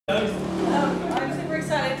I'm super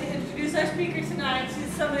excited to introduce our speaker tonight.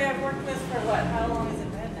 She's somebody I've worked with for what? How long has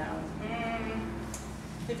it been now?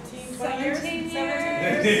 15, 20 years? 17 years.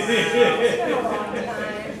 Wow. It's been a long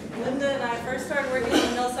time. Linda and I first started working on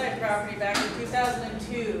the Millside property back in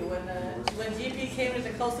 2002 when GP came to the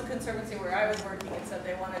Coastal Conservancy where I was working and said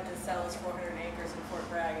they wanted to sell us 400 acres in Fort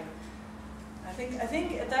Bragg. And I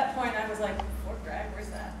think at that point I was like, Fort Bragg, where's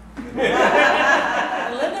that?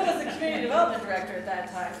 And Linda was the community development director at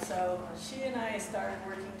that time, so she and I started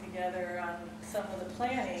working together on some of the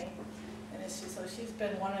planning. So she's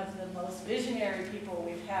been one of the most visionary people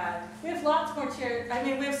we've had. We have lots more chairs. I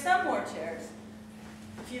mean, we have some more chairs.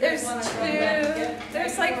 If you There's want to two.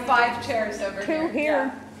 There's like 5 chairs over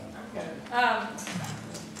here. Yeah.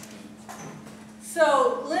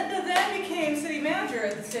 So Linda then became city manager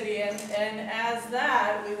at the city, and as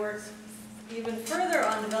that, we worked even further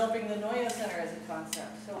on developing the Noyo Center as a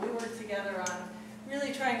concept. So we worked together on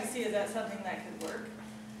really trying to see is that something that could work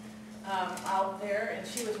out there, and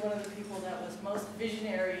she was one of the people that was most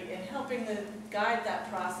visionary in helping to guide that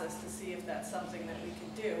process to see if that's something that we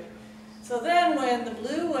could do. So then when the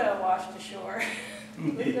blue whale washed ashore,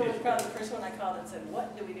 Linda was probably the first one I called and said,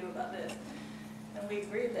 what do we do about this? And we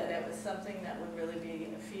agreed that it was something that would really be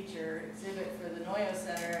a feature exhibit for the Noyo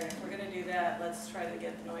Center, and if we're going to do that, let's try to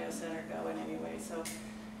get the Noyo Center going anyway. So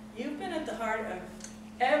you've been at the heart of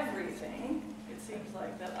everything, it seems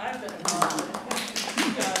like, that I've been involved with.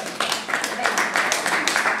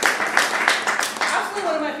 Absolutely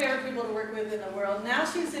one of my favorite people to work with in the world. Now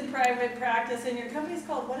she's in private practice, and your company's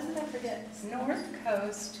called, what is it, I forget? North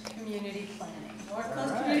Coast Community Planning. North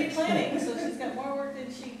Coast Community Planning. So she's got more work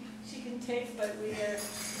than she can take, but we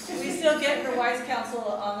still get her wise counsel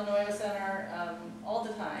on the Noyo Center all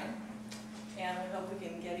the time, and we hope we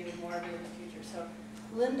can get even more of it in the future. So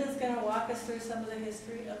Linda's going to walk us through some of the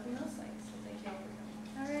history of the mill site. So thank you all for coming.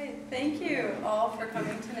 All right, thank you all for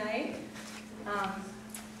coming tonight.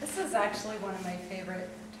 This is actually one of my favorite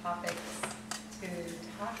topics to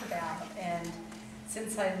talk about, and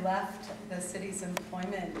since I left the city's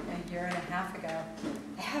employment a year and a half ago,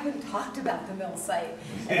 I haven't talked about the mill site.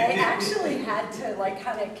 And I actually had to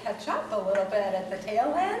kind of catch up a little bit at the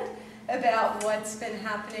tail end about what's been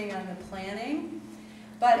happening on the planning.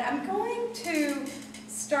 But I'm going to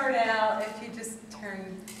start out, if you just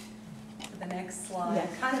turn to the next slide,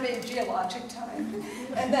 kind of in geologic time,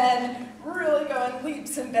 and then really go in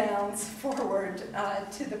leaps and bounds forward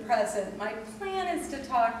to the present. My plan is to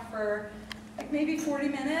talk for maybe 40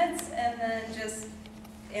 minutes and then just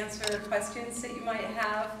answer questions that you might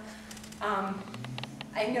have.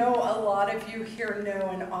 I know a lot of you here know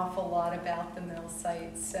an awful lot about the mill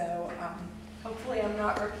site, so hopefully I'm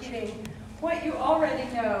not repeating what you already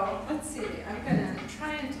know. Let's see, I'm going to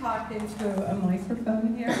try and talk into a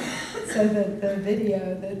microphone here so that the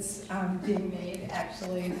video that's being made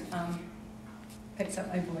actually picks up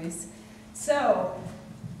my voice. So,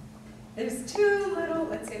 there's 2 little,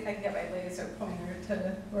 let's see if I can get my laser pointer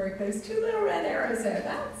to work. There's 2 little red arrows there.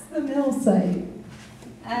 That's the mill site.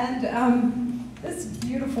 And this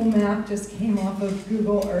beautiful map just came off of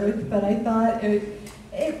Google Earth, but I thought it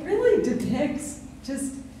really depicts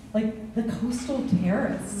just like the coastal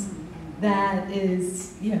terrace that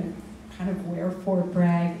is, kind of where Fort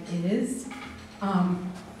Bragg is.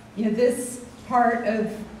 This part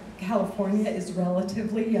of California is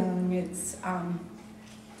relatively young. It's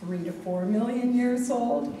 3 to 4 million years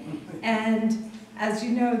old. And as you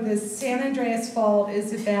know, the San Andreas Fault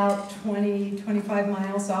is about 25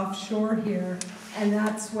 miles offshore here, and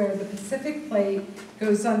that's where the Pacific Plate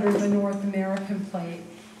goes under the North American Plate.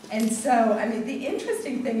 And so, I mean, the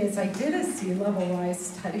interesting thing is I did a sea level rise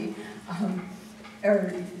study,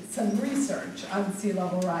 or some research on sea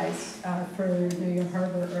level rise for New York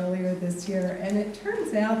Harbor earlier this year, and it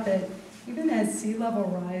turns out that even as sea level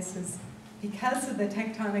rises, because of the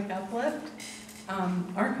tectonic uplift,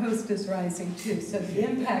 our coast is rising too. So the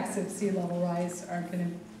impacts of sea level rise aren't going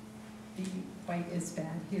to be quite as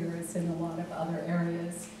bad here as in a lot of other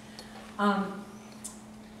areas.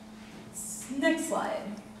 Next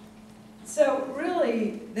slide. So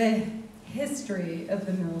really, the history of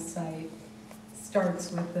the mill site starts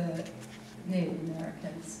with the Native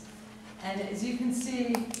Americans. And as you can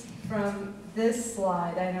see from this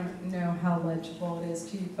slide, I don't know how legible it is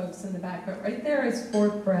to you folks in the back, but right there is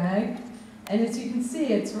Fort Bragg. And as you can see,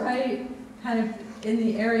 it's right kind of in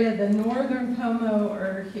the area, the northern Pomo,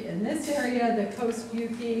 or in this area, the Coast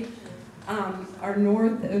Yuki are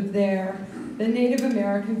north of there. The Native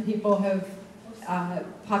American people have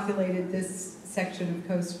populated this section of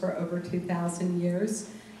coast for over 2,000 years.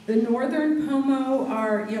 The northern Pomo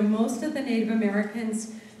are, most of the Native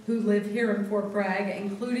Americans who who live here in Fort Bragg,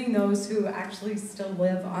 including those who actually still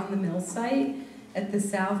live on the mill site at the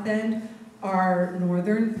south end, are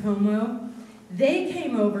Northern Pomo. They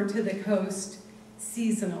came over to the coast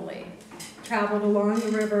seasonally, traveled along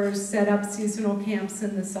the rivers, set up seasonal camps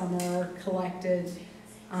in the summer, collected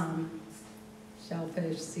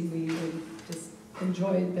shellfish, seaweed, and just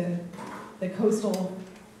enjoyed the coastal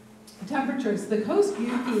temperatures. The coast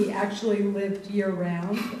Yuki actually lived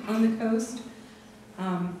year-round on the coast.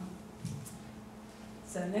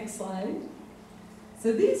 So next slide.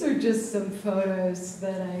 So these are just some photos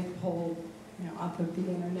that I pulled off of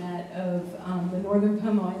the internet of the Northern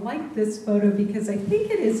Pomo. I like this photo because I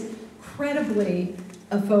think it is credibly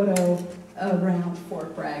a photo around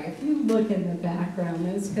Fort Bragg. If you look in the background,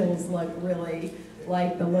 those hills look really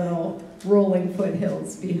like the little rolling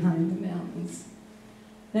foothills behind the mountains.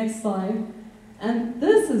 Next slide. And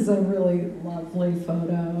this is a really lovely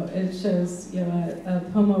photo. It shows a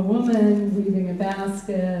Pomo woman weaving a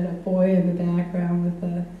basket, a boy in the background with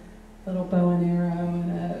a little bow and arrow,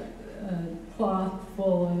 and a cloth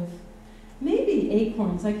full of maybe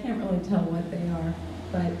acorns. I can't really tell what they are,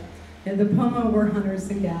 but the Pomo were hunters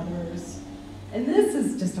and gatherers. And this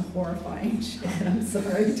is just a horrifying shit. I'm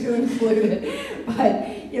sorry to include it, but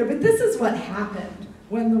this is what happened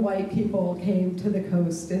when the white people came to the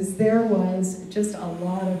coast. Is there was just a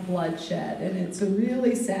lot of bloodshed, and it's a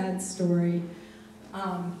really sad story.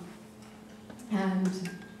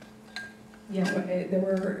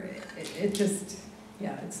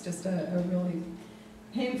 It's just a really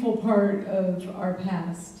painful part of our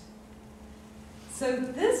past. So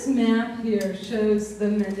this map here shows the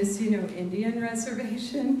Mendocino Indian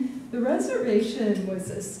Reservation. The reservation was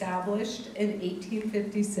established in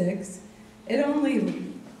 1856. It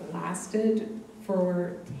only lasted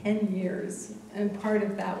for 10 years, and part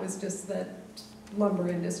of that was just that lumber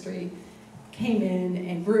industry came in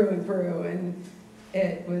and grew, and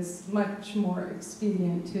it was much more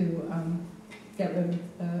expedient to get rid of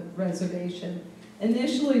the reservation.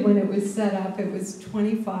 Initially, when it was set up, it was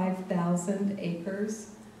 25,000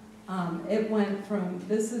 acres. It went from,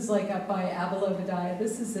 this is like up by Abelovedaya,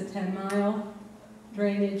 this is a 10-mile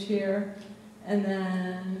drainage here, and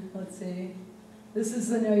then, let's see, this is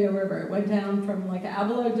the Noyo River. It went down from like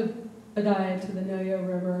Abelovedaya to the Noyo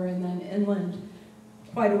River and then inland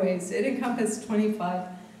quite a ways. It encompassed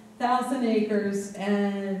 25,000 acres,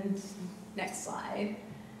 and next slide.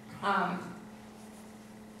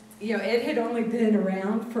 It had only been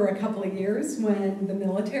around for a couple of years when the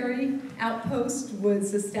military outpost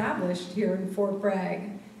was established here in Fort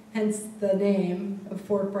Bragg, hence the name of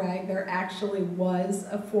Fort Bragg. There actually was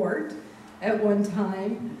a fort at one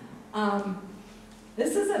time.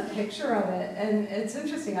 This is a picture of it, and it's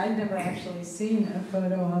interesting. I'd never actually seen a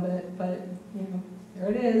photo of it, but there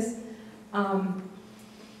it is.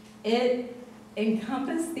 It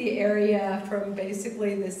encompassed the area from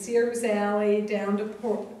basically the Sears Alley down to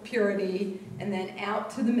Purity, and then out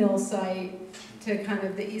to the mill site to kind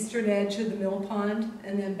of the eastern edge of the mill pond,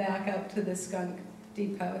 and then back up to the skunk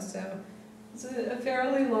depot. So it's a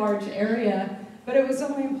fairly large area, but it was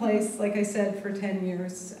only in place, like I said, for 10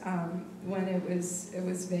 years when it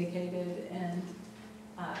was vacated. And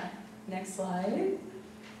next slide.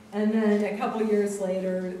 And then a couple years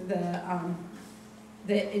later, the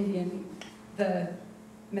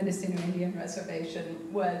Mendocino Indian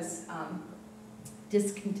Reservation was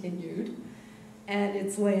discontinued, and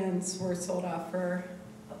its lands were sold off for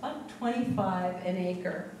about $25 an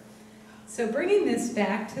acre. So bringing this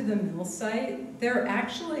back to the mill site, there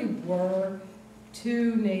actually were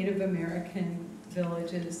 2 Native American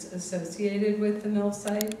villages associated with the mill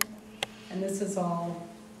site, and this is all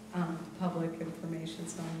public information,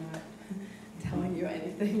 so I'm not telling you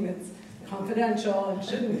anything that's confidential and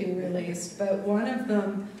shouldn't be released, but one of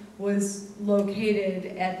them was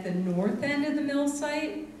located at the north end of the mill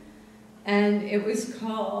site, and it was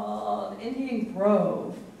called Indian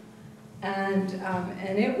Grove, and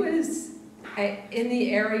it was in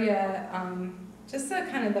the area, just the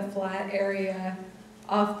kind of the flat area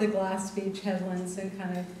off the Glass Beach headlands, and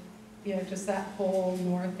kind of just that whole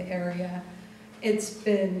north area. It's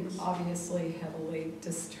been obviously heavily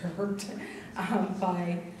disturbed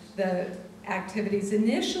by the activities.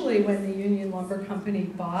 Initially, when the Union Lumber Company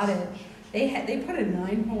bought it, they put a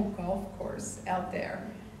 9-hole golf course out there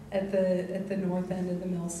at the north end of the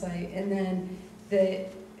mill site, and then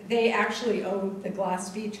they actually owned the Glass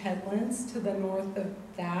Beach headlands to the north of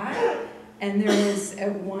that, and there was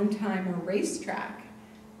at one time a racetrack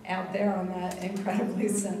out there on that incredibly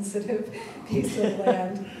sensitive piece of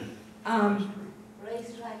land.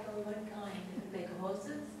 Racetrack of what kind? Like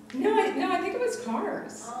horses? No, I think it was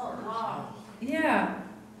cars. Oh, wow. Yeah.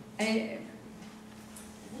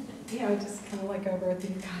 just kind of like over at the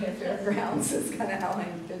Ukiah Fairgrounds is kind of how I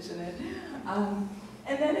envision it.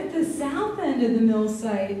 And then at the south end of the mill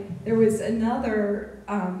site, there was another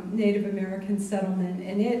Native American settlement,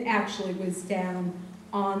 and it actually was down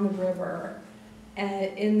on the river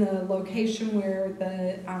in the location where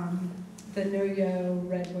the Noyo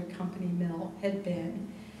Redwood Company mill had been.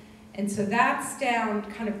 And so that's down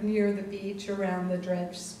kind of near the beach around the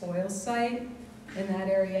dredge spoil site. And that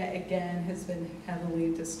area, again, has been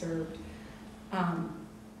heavily disturbed.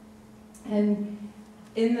 And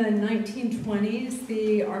in the 1920s,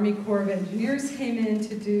 the Army Corps of Engineers came in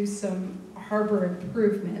to do some harbor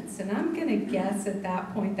improvements. And I'm going to guess at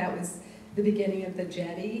that point that was the beginning of the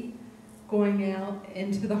jetty going out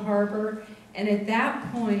into the harbor. And at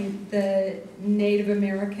that point, the Native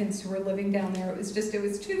Americans who were living down there, it was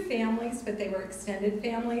 2 families, but they were extended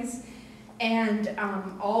families. And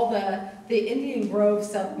all the Indian Grove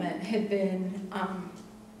settlement had been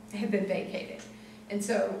vacated. And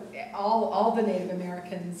so all the Native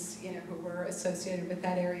Americans, who were associated with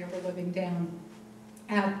that area were living down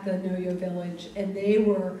at the Noyo village, and they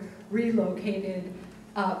were relocated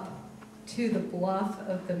up to the bluff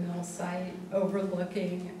of the mill site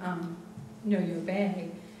overlooking Noyo Bay,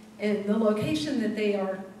 and the location that they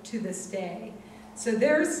are to this day. So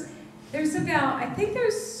there's about, I think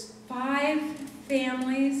there's 5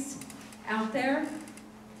 families out there.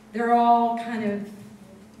 They're all kind of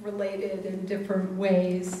related in different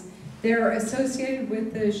ways. They're associated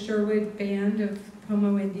with the Sherwood Band of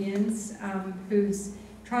Pomo Indians, whose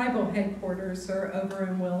tribal headquarters are over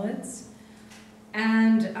in Willits.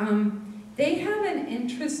 And they have an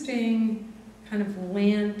interesting kind of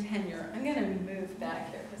land tenure. I'm going to move back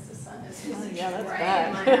here because the sun is just right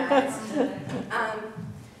in my eyes.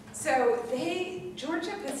 So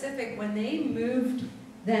Georgia Pacific, when they moved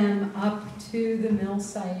them up to the mill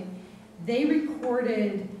site, they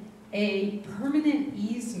recorded a permanent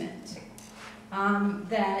easement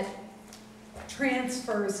that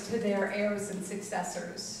transfers to their heirs and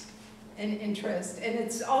successors in interest. And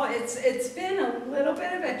it's been a little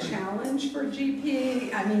bit of a challenge for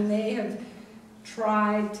GP. I mean, they have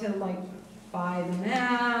tried to buy them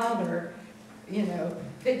out or,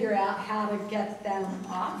 figure out how to get them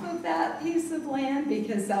off of that piece of land,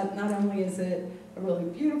 because that not only is it a really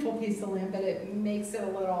beautiful piece of land, but it makes it a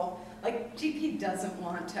little, GP doesn't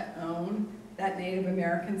want to own that Native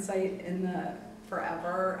American site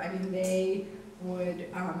forever. I mean, they would,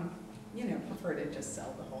 prefer to just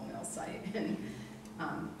sell the whole mill site and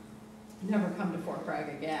never come to Fort Bragg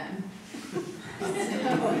again.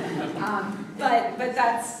 But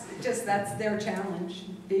that's their challenge,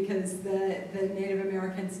 because the Native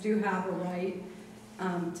Americans do have a right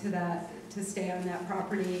to stay on that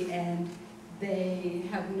property, and they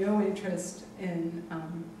have no interest in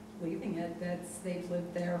leaving it. They've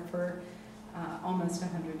lived there for almost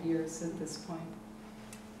 100 years at this point.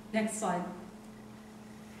 Next slide.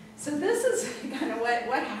 So this is kind of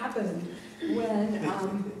what happened when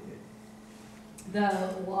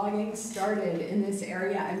the logging started in this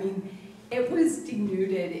area. I mean, it was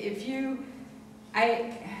denuded.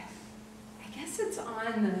 I guess it's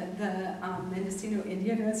on the Mendocino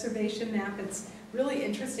Indian Reservation map. It's really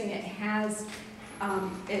interesting. It has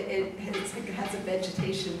it has a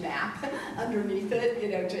vegetation map underneath it,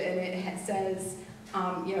 and it says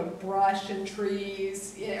brush and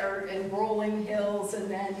trees, and rolling hills,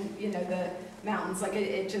 and then the mountains.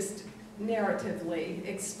 It just narratively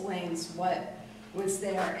explains what was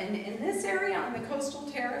there. And in this area on the coastal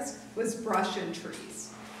terrace was brush and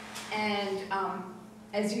trees. And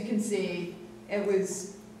as you can see, it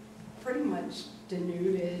was pretty much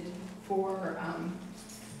denuded for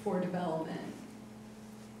development.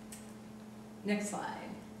 Next slide.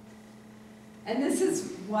 And this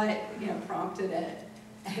is what prompted it.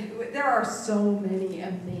 And there are so many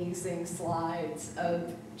amazing slides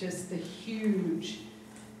of just the huge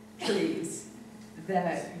trees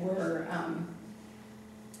that were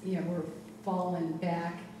were fallen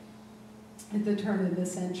back at the turn of the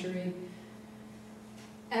century.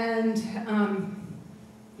 And,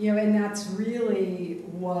 and that's really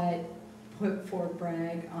what put Fort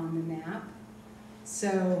Bragg on the map.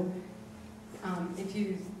 So if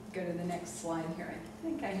you go to the next slide here, I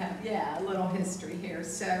think I have, a little history here.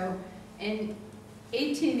 So in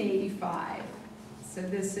 1885, so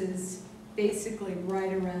this is basically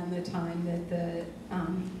right around the time that the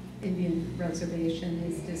Indian Reservation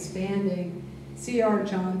is disbanding, C.R.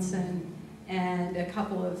 Johnson and a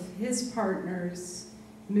couple of his partners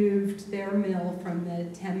moved their mill from the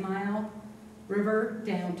 10-mile river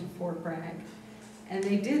down to Fort Bragg. And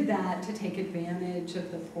they did that to take advantage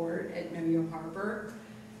of the port at Noyo Harbor.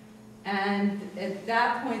 And at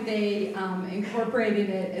that point, they incorporated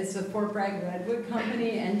it as the Fort Bragg Redwood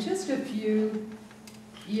Company, and just a few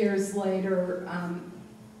years later,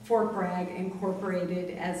 Fort Bragg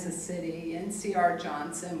incorporated as a city, and C.R.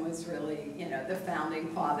 Johnson was really, you know, the founding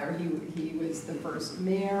father. He was the first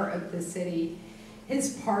mayor of the city.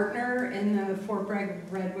 His partner in the Fort Bragg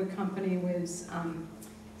Redwood Company was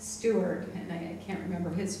Stewart, and I can't remember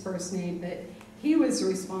his first name, but he was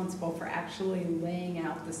responsible for actually laying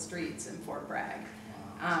out the streets in Fort Bragg,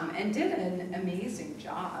 and did an amazing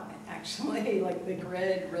job, actually. Like, the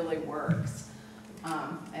grid really works,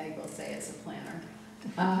 I think we'll say, as a planner.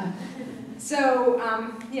 Yeah,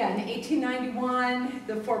 in 1891,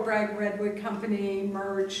 the Fort Bragg Redwood Company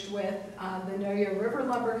merged with the Noyo River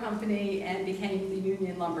Lumber Company and became the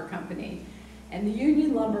Union Lumber Company. And the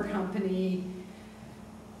Union Lumber Company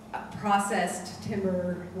processed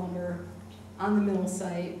timber lumber on the mill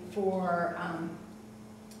site for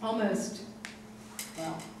almost,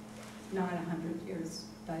 well, not 100 years,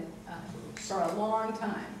 but for a long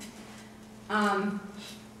time.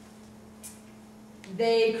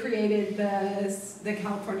 They created the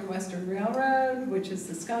California Western Railroad, which is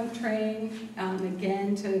the skunk train,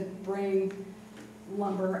 again to bring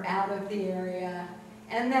lumber out of the area.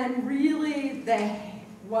 And then really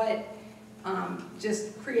what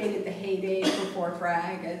just created the heyday for Fort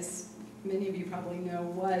Bragg, as many of you probably know,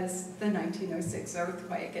 was the 1906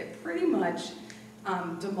 earthquake. It pretty much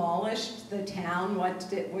demolished the town.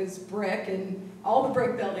 What it was brick, and all the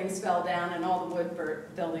brick buildings fell down and all the wood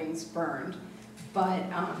buildings burned. But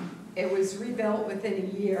it was rebuilt within a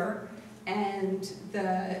year, and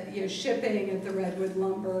the shipping of the redwood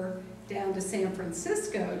lumber down to San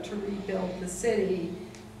Francisco to rebuild the city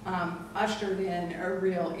ushered in a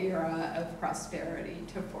real era of prosperity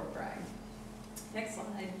to Fort Bragg. Next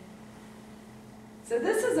slide. So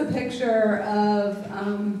this is a picture of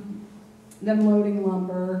them loading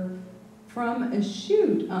lumber from a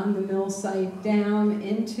chute on the mill site down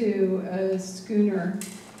into a schooner.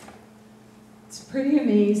 It's pretty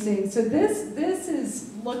amazing. So this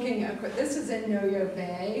is looking, this is in Noyo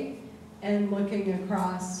Bay and looking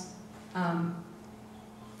across at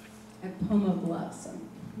Poma Bluffs, I'm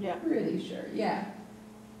pretty sure. Yeah,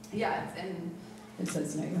 and it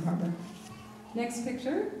says Noyo Harbor. Next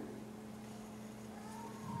picture.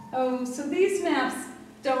 Oh, so these maps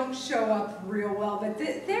don't show up real well, but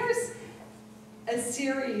there's a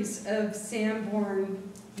series of Sanborn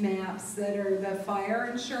maps that are the fire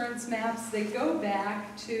insurance maps. They go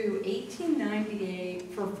back to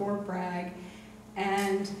 1898 for Fort Bragg,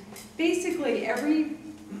 and basically every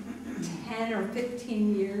 10 or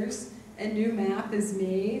 15 years a new map is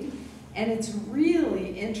made, and it's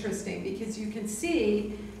really interesting because you can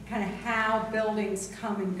see kind of how buildings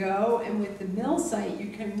come and go, and with the mill site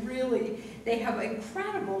you can really, they have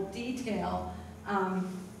incredible detail.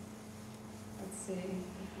 Let's see.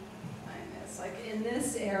 Like in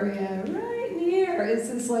this area, right near,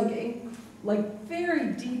 is this like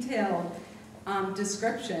very detailed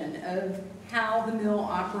description of how the mill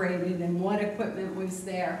operated and what equipment was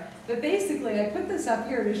there. But basically, I put this up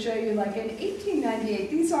here to show you, like in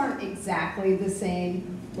 1898, these aren't exactly the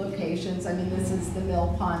same locations. I mean, this is the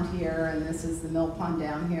mill pond here, and this is the mill pond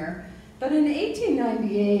down here. But in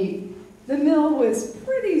 1898, the mill was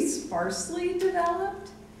pretty sparsely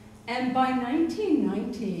developed, and by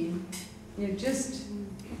 1919, just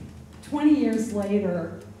 20 years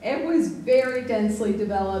later, it was very densely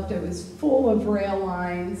developed. It was full of rail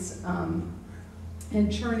lines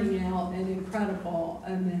and churning out an incredible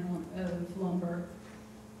amount of lumber.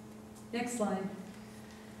 Next slide.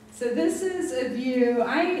 So this is a view.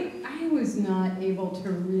 I was not able to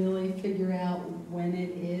really figure out when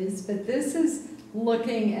it is, but this is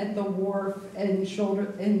looking at the wharf in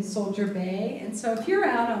Soldier Bay. And so if you're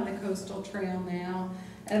out on the coastal trail now,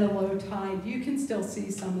 at a low tide, you can still see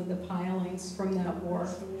some of the pilings from that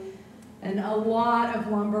wharf. And a lot of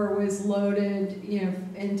lumber was loaded,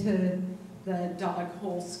 into the dog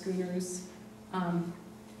hole schooners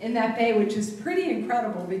in that bay, which is pretty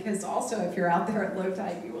incredible because also if you're out there at low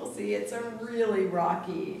tide, you will see it's a really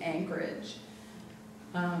rocky anchorage.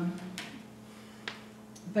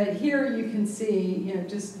 But here you can see,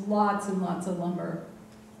 just lots and lots of lumber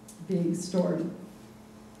being stored.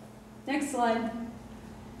 Next slide.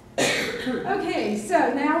 Okay,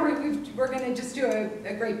 so now we're going to just do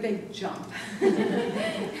a great big jump.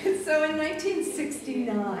 So in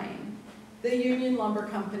 1969, the Union Lumber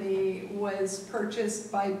Company was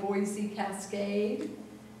purchased by Boise Cascade,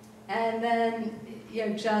 and then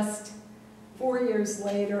just 4 years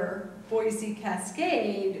later, Boise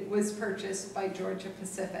Cascade was purchased by Georgia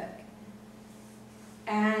Pacific.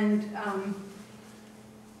 And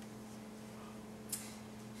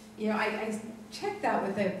you know, I checked that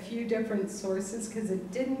with a few different sources because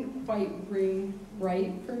it didn't quite ring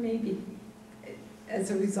right for me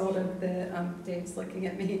as a result of the, Dave's looking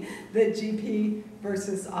at me, the GP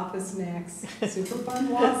versus Office Max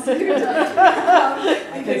Superfund lawsuit.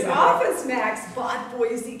 Because Office Max bought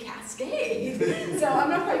Boise Cascade, so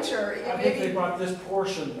I'm not quite sure. I think they bought this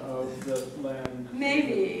portion of the land.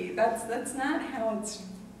 Maybe, that's not how it's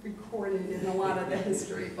recorded in a lot of the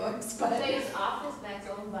history books, but. So is Office Max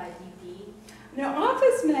owned by DP? No,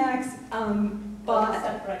 Office Max bought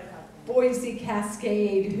Separate company. Boise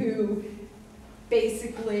Cascade, who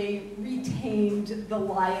basically retained the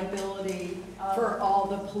liability for all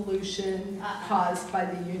the pollution caused by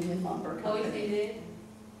the Union Lumber Company. Boise did?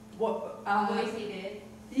 What, Boise did?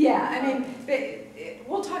 yeah, I mean,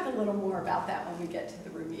 we'll talk a little more about that when we get to the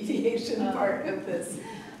remediation part of this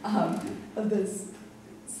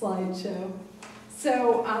slideshow.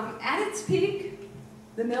 So at its peak,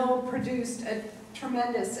 the mill produced a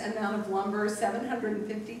tremendous amount of lumber,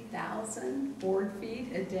 750,000 board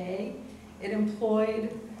feet a day. It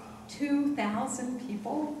employed 2,000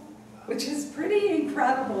 people, which is pretty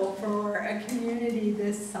incredible for a community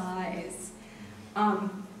this size.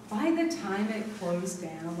 By the time it closed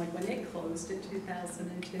down, like when it closed in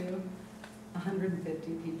 2002,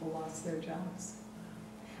 150 people lost their jobs.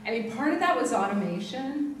 I mean, part of that was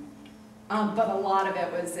automation, but a lot of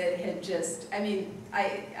it was it had just, I mean,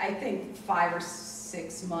 I think 5 or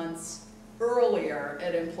 6 months earlier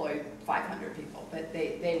it employed 500 people, but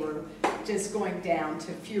they were just going down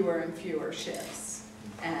to fewer and fewer shifts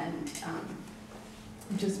and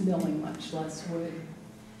just milling much less wood.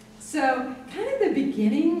 So kind of the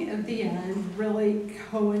beginning of the end really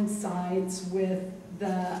coincides with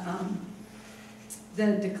the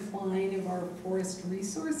decline of our forest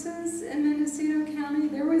resources in Mendocino County.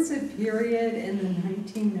 There was a period in the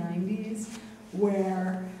 1990s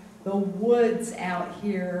where the woods out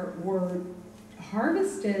here were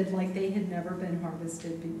harvested like they had never been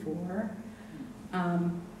harvested before.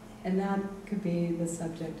 And that could be the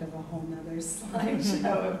subject of a whole nother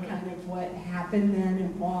slideshow of kind of what happened then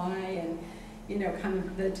and why, and you know, kind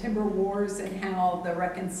of the timber wars and how the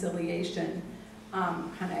reconciliation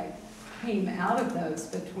kind of came out of those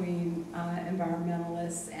between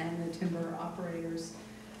environmentalists and the timber operators.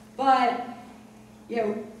 But, you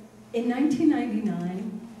know, in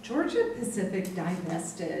 1999, Georgia Pacific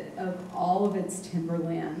divested of all of its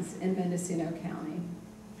timberlands in Mendocino County.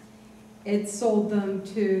 It sold them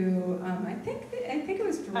to, I think it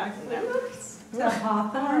was directly to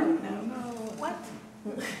Hawthorne. What?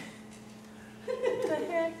 The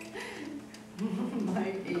heck?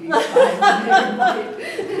 Like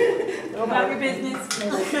 85. Go about your business.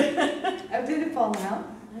 Oh, did it fall out?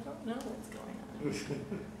 I don't know what's going on.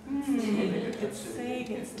 It's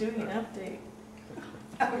saying it's doing an update.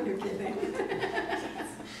 Oh, you're kidding.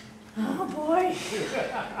 Oh, boy.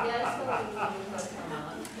 Yeah, it's still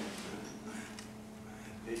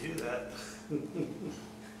They do that.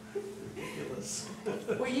 Ridiculous.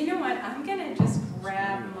 Well, you know what? I'm gonna just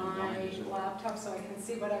grab my laptop so I can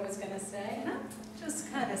see what I was gonna say, and I'll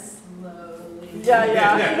just kind of slowly. Yeah.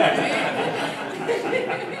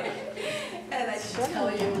 And I can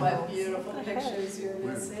tell you what beautiful pictures you're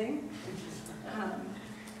missing.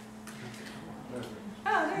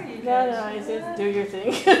 Oh, there you go. No, just do your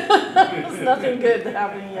thing. There's nothing good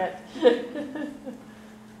happening yet. I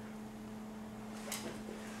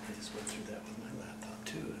just went through that with my laptop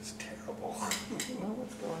too. It's terrible. I don't know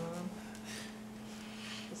what's going on.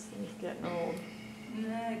 This thing's getting old.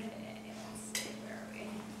 Okay, let's see, where are we?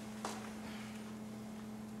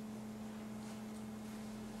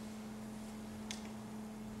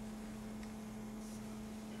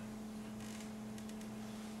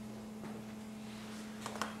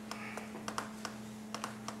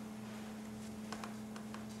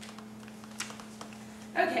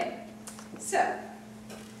 Okay, so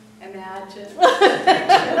imagine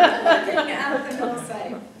looking at the mill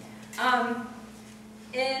site.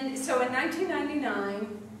 So in 1999,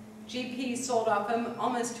 GP sold off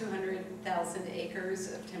almost 200,000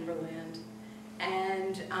 acres of timberland,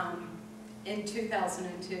 and in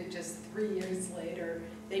 2002, just 3 years later,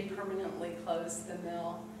 they permanently closed the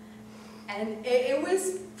mill. And it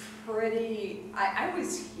was pretty, I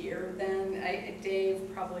was here then, Dave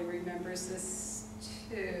probably remembers this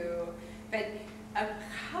too, but a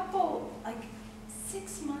couple, like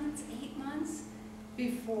 6 months, 8 months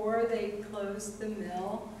before they closed the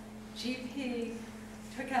mill, GP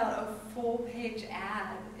took out a full-page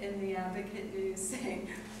ad in the Advocate News saying,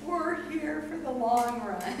 "We're here for the long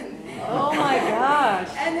run." Oh my gosh.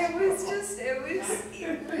 And it was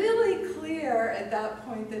really clear at that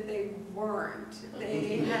point that they weren't.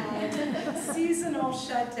 They had seasonal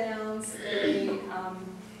shutdowns.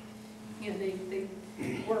 They, they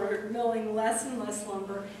were milling less and less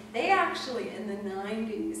lumber. They actually, in the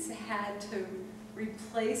 90s, had to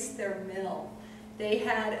replace their mill. They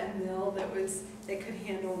had a mill that could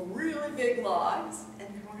handle really big logs, and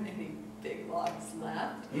there weren't any big logs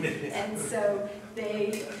left. And so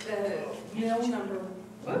the mill number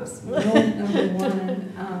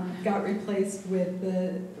one got replaced with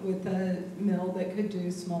the mill that could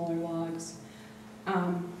do smaller logs.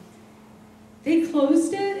 They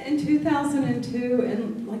closed it in 2002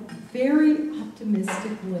 and very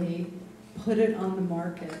optimistically put it on the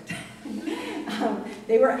market.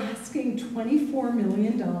 They were asking $24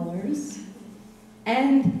 million,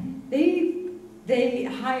 and they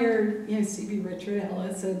hired C.B. Richard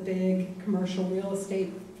Ellis, a big commercial real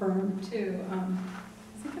estate firm, to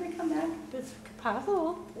is it going to come back? It's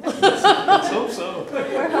possible. Let's hope so.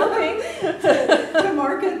 We're hoping. to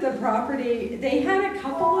market the property. They had a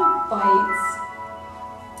couple of bites,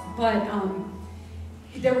 but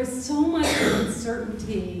there was so much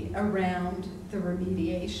uncertainty around the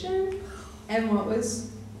remediation and what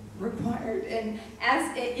was required, and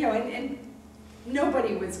and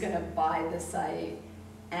nobody was going to buy the site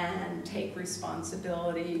and take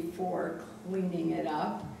responsibility for cleaning it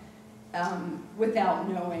up without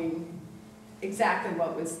knowing exactly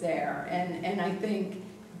what was there. And I think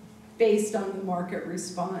based on the market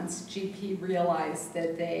response, GP realized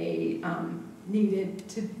that they needed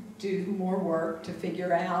to do more work to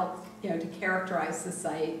figure out, to characterize the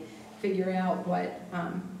site, figure out what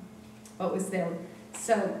was there.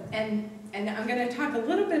 So, and I'm going to talk a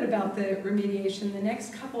little bit about the remediation. The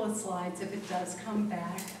next couple of slides, if it does come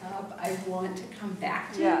back up, I want to come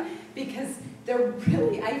back to, because they're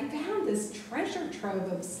really, I found this treasure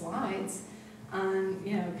trove of slides on,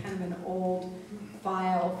 kind of an old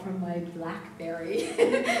file from my BlackBerry,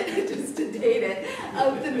 just to date it,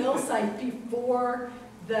 of the mill site before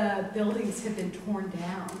the buildings had been torn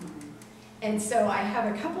down. And so I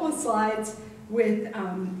have a couple of slides with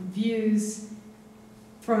views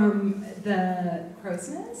from the Crow's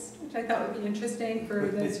Nest, which I thought would be interesting for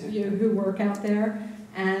those of you who work out there,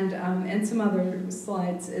 and some other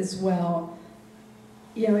slides as well.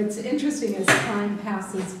 It's interesting as time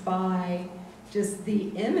passes by, just the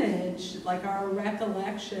image, our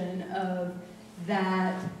recollection of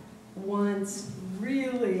that once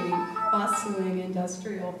really bustling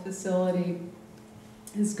industrial facility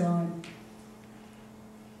is gone.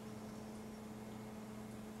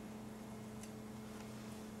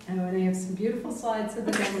 Oh, and I have some beautiful slides of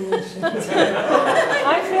the demolition.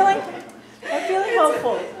 I'm feeling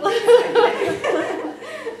hopeful.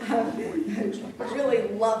 A really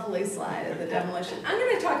lovely slide of the demolition. I'm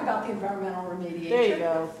going to talk about the environmental remediation. There you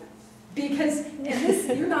go. Because in this,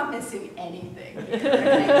 you're not missing anything.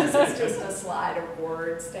 Okay? This is just a slide of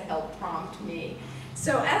words to help prompt me.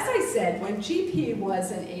 So as I said, when GP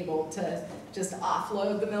wasn't able to just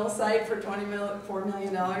offload the mill site for $4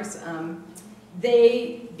 million,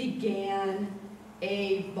 they began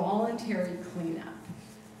a voluntary cleanup.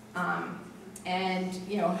 And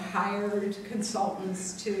hired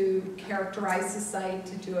consultants to characterize the site,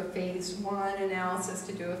 to do a phase 1 analysis,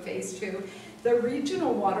 to do a phase 2. The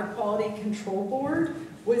Regional Water Quality Control Board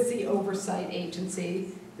was the oversight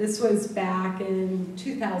agency. This was back in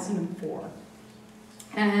 2004.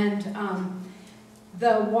 And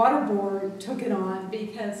the water board took it on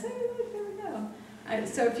because, hey, look, there we go.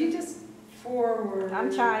 So if you just forward.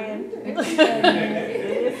 I'm trying. The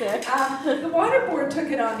water board took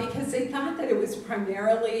it on because they thought that it was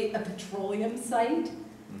primarily a petroleum site,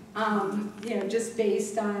 just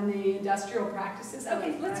based on the industrial practices.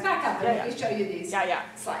 Okay, let's back up and let me show you these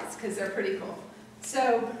slides because they're pretty cool.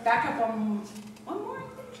 So back up on one more.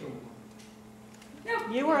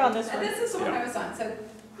 No, You were on this one. This is the one I was on. So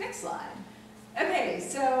next slide. Okay,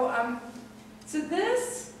 so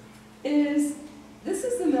this is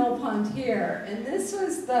the mill pond here, and this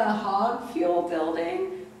was the hog fuel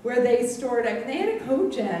building where they stored, they had a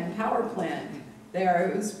cogen power plant there.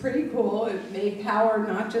 It was pretty cool. It made power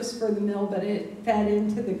not just for the mill, but it fed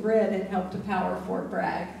into the grid and helped to power Fort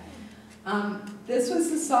Bragg. This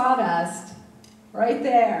was the sawdust right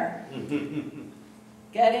there.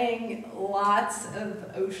 Getting lots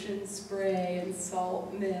of ocean spray and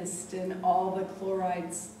salt mist and all the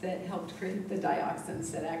chlorides that helped create the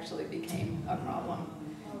dioxins that actually became a problem.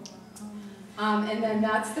 And then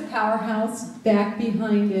that's the powerhouse back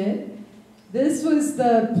behind it. This was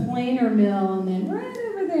the planer mill, and then right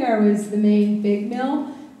over there was the main big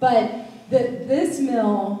mill. But this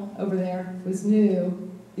mill over there was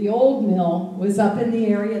new. The old mill was up in the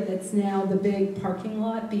area that's now the big parking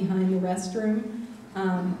lot behind the restroom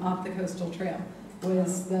off the coastal trail,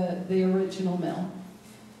 was the original mill.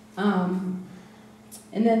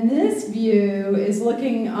 And then this view is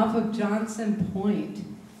looking off of Johnson Point,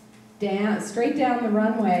 straight down the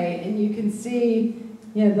runway, and you can see,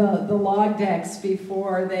 you know, the log decks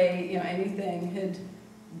before they, you know, anything had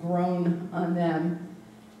grown on them.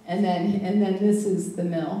 And then this is the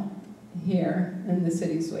mill here in the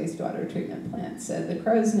city's wastewater treatment plant. So the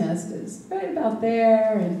crow's nest is right about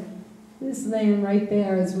there, and this land right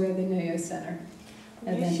there is where the NOYO Center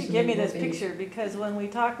You should give me this eventually will be. picture, because when we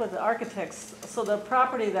talk with the architects, so the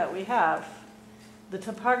property that we have, the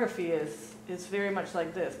topography is very much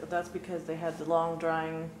like this, but that's because they had the long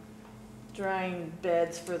drying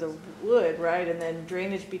beds for the wood, right, and then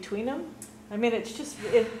drainage between them. I mean, it's just,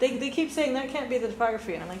 they keep saying that can't be the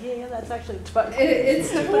topography, and I'm like, yeah, that's actually the topography.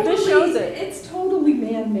 It's But totally, this shows it. It's totally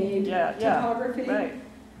man-made Yeah, topography. Right,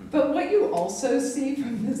 But what you also see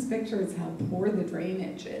from this picture is how poor the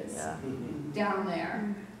drainage is yeah. down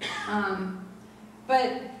there.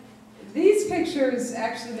 But these pictures,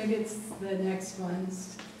 actually, maybe it's the next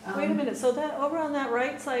ones. Wait a minute, so that, over on that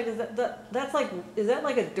right side, is that's like, is that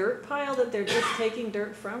like a dirt pile that they're just taking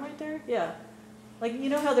dirt from right there? Yeah. Like, you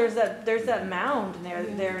know how there's that mound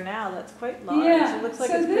there now that's quite large. Yeah, It looks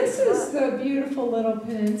like so it's this pretty is flat. the beautiful little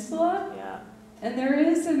peninsula, Yeah, and there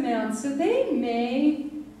is a mound. So they may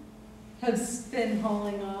have been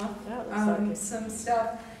hauling off yeah, it looks like it. some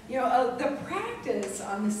stuff. You know, the practice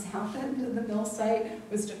on the south end of the mill site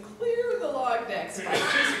was to clear the log decks by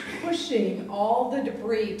just pushing all the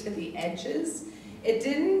debris to the edges. It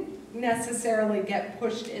didn't necessarily get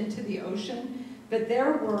pushed into the ocean, but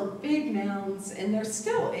there were big mounds, and there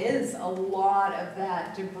still is a lot of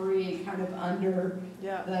that debris kind of under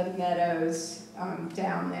Yeah. the meadows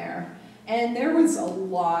down there. And there was a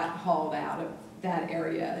lot hauled out of that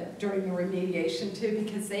area during the remediation too,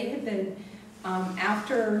 because they had been,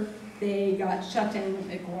 after they got shut down at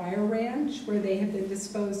McGuire Ranch, where they had been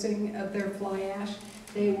disposing of their fly ash,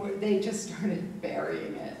 they just started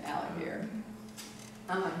burying it out here.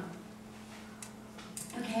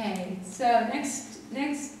 Okay, so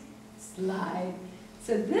next slide.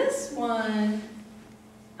 So this one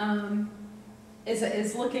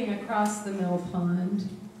is looking across the mill pond.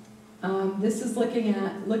 This is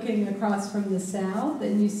looking across from the south,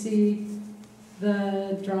 and you see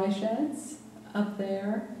the dry sheds up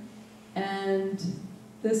there. And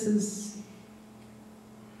this is,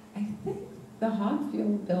 I think, the hog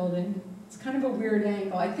fuel building. It's kind of a weird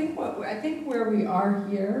angle. I think where we are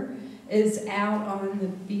here is out on the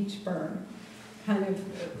beach berm, kind of,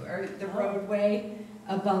 or the roadway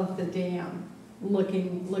above the dam,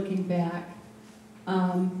 looking back.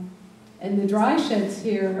 And the dry sheds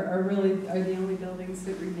here are the only buildings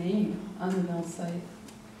that remain on the mill site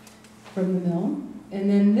from the mill. And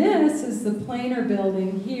then this is the planer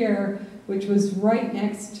building here, which was right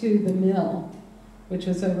next to the mill, which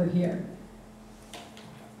was over here.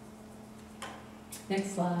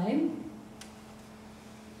 Next slide.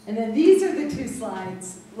 And then these are the two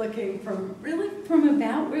slides looking from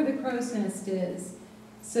about where the crow's nest is.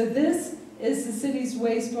 So this is the city's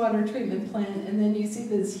wastewater treatment plant, and then you see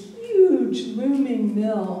this huge looming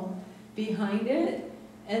mill behind it.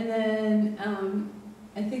 And then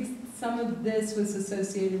I think some of this was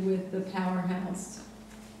associated with the powerhouse.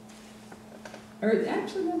 Or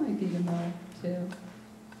actually, that might be the mill too.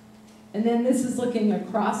 And then this is looking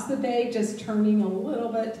across the bay, just turning a little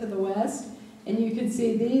bit to the west. And you can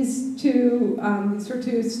see these were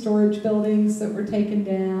two storage buildings that were taken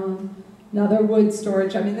down, another wood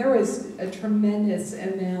storage. I mean, there was a tremendous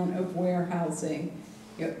amount of warehousing,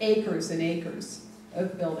 you know, acres and acres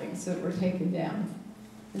of buildings that were taken down.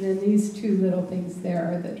 And then these two little things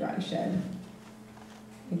there are the dry shed.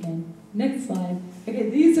 Again, next slide. Okay,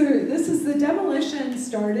 this is the demolition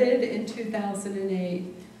started in 2008.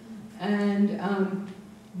 And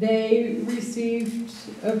they received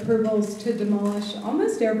approvals to demolish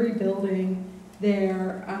almost every building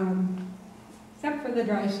there, except for the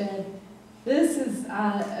dry shed. This is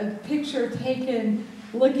a picture taken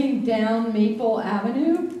looking down Maple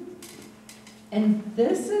Avenue. And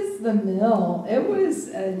this is the mill. It was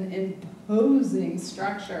an imposing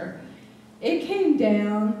structure. It came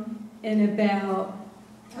down in about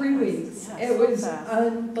 3 weeks. Yeah, It so was fast.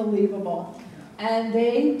 unbelievable. And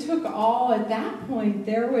they took at that point,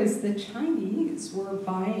 the Chinese were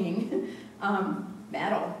buying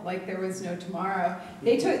metal like there was no tomorrow.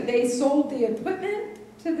 They sold the equipment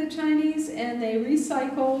to the Chinese, and they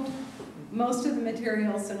recycled most of the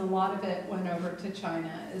materials, and a lot of it went over to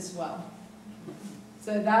China as well.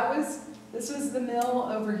 So this was the mill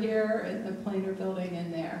over here, and the planer building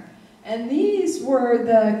in there. And these were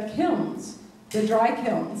the kilns, the dry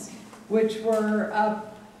kilns, which were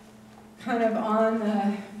up kind of on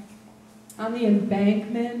the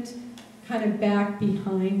embankment, kind of back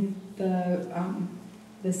behind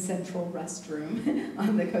the central restroom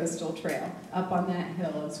on the coastal trail. Up on that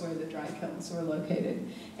hill is where the dry kilns were located.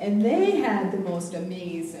 And they had the most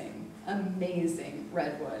amazing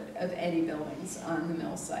redwood of any buildings on the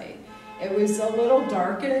mill site. It was a little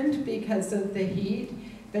darkened because of the heat,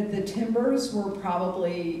 but the timbers were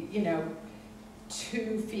probably,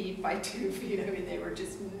 2 feet by 2 feet. I mean, they were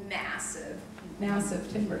just massive,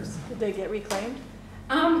 massive timbers. Did they get reclaimed?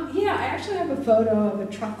 Yeah, I actually have a photo of a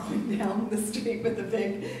truck going down the street with a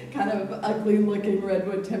big, kind of ugly-looking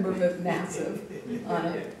redwood timber, but massive on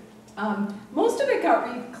it. Most of it got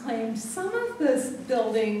reclaimed. Some of the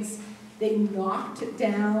buildings, they knocked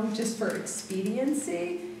down just for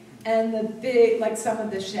expediency, and the big, like some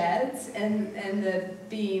of the sheds, and the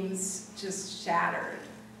beams just shattered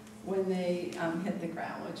when they hit the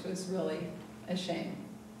ground, which was really a shame.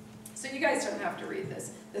 So you guys don't have to read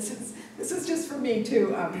this. This is just for me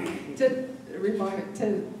to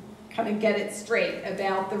kind of get it straight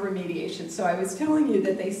about the remediation. So I was telling you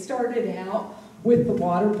that they started out with the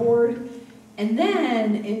water board, and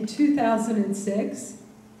then in 2006,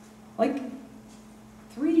 like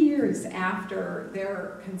 3 years after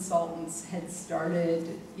their consultants had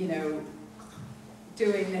started,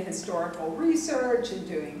 doing the historical research and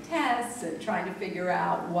doing tests and trying to figure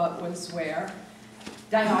out what was where,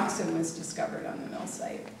 dioxin was discovered on the mill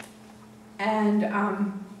site. And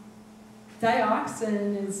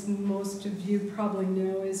dioxin, as most of you probably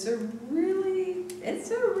know, is a really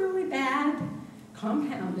bad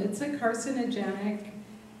compound. It's a carcinogenic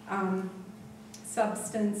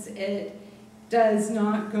substance. It does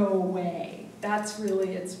not go away. That's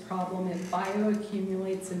really its problem. It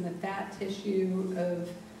bioaccumulates in the fat tissue of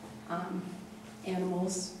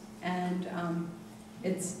animals, and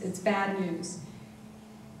it's bad news.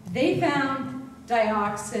 They found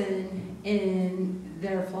dioxin in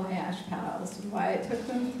their fly ash piles. Why it took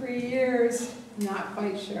them 3 years, not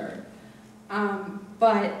quite sure.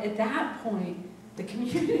 But at that point, the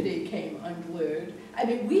community came unglued. I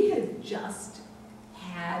mean, we had just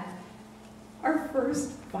had our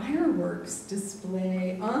first fireworks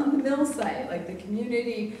display on the mill site. Like, the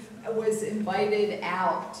community was invited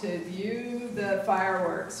out to view the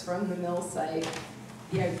fireworks from the mill site,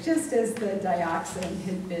 just as the dioxin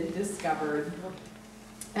had been discovered.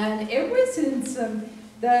 And it was in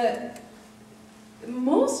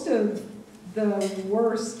most of the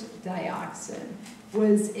worst dioxin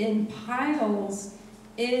was in piles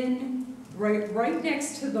right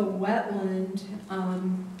next to the wetland.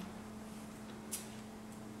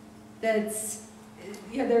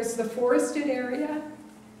 There's the forested area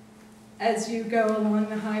as you go along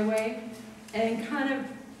the highway, and kind of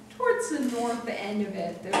towards the north end of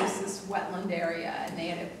it, there was this wetland area, and they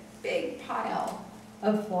had a big pile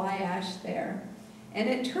of fly ash there. And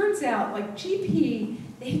it turns out, like GP,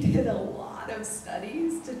 they did a lot of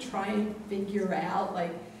studies to try and figure out,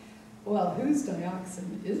 like, well, whose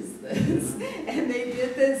dioxin is this? And they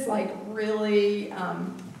did this, like, really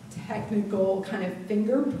technical kind of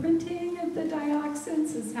fingerprinting of the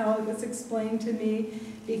dioxins, is how it was explained to me,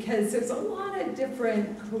 because there's a lot of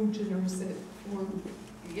different cogeners that form,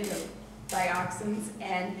 dioxins,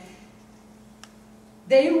 and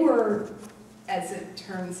they were, as it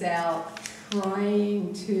turns out,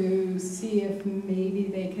 trying to see if maybe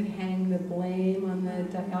they could hang the blame on the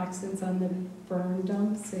dioxins on the burn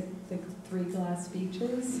dumps at the 3 glass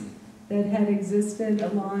beaches that had existed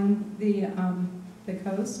along the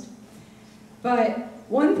coast. But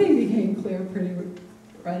one thing became clear pretty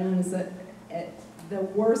right on, is that the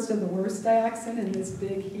worst of the worst dioxin in this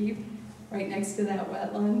big heap right next to that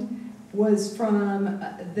wetland was from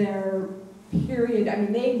their period. I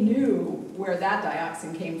mean, they knew where that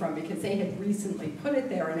dioxin came from because they had recently put it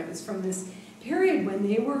there, and it was from this period when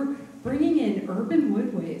they were bringing in urban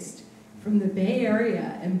wood waste from the Bay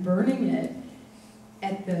Area and burning it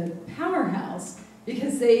at the powerhouse,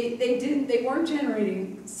 because they weren't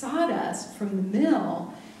generating sawdust from the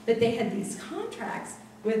mill, but they had these contracts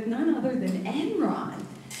with none other than Enron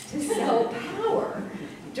to sell power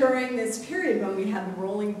during this period when we had the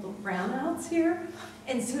rolling brownouts here.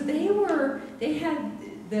 And so they had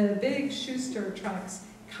the big Schuster trucks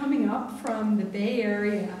coming up from the Bay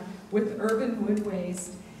Area with urban wood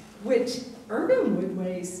waste, which urban wood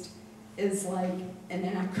waste is like an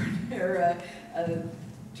acronym or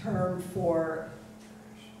term for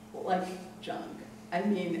like junk. I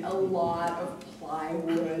mean, a lot of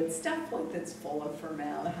plywood, stuff like that's full of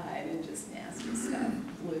formaldehyde and just nasty stuff,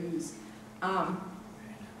 blues.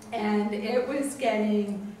 And it was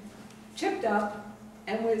getting chipped up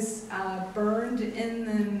and was burned in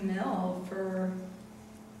the mill for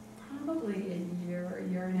probably a year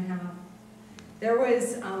and a half. There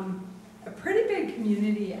was a pretty big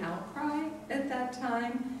community outcry at that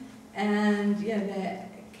time, and the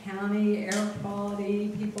county air quality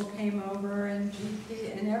people came over and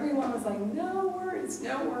GP, and everyone was like, no worries,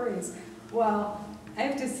 no worries. Well, I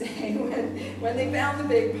have to say, when they found the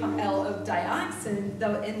big pile of dioxin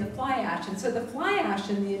in the fly ash, and so the fly ash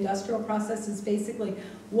in the industrial process is basically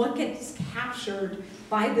what gets captured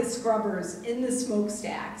by the scrubbers in the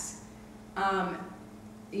smokestacks,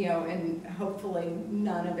 and hopefully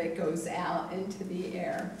none of it goes out into the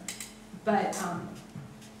air. But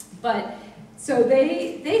so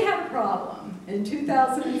they had a problem. In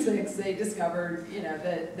 2006, they discovered,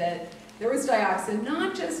 that there was dioxin,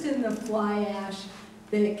 not just in the fly ash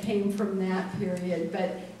that came from that period,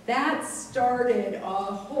 but that started a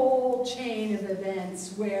whole chain of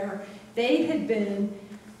events where they had been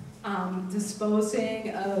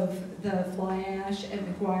disposing of the fly ash at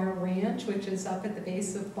McGuire Ranch, which is up at the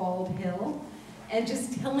base of Bald Hill, and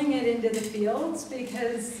just tilling it into the fields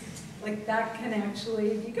because, that can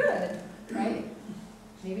actually be good, right?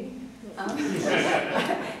 Maybe?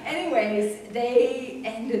 Anyways, they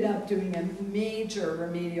ended up doing a major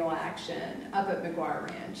remedial action up at McGuire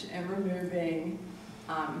Ranch and removing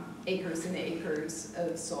acres and acres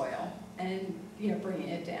of soil and bringing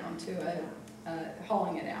it down to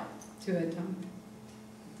hauling it out to a dump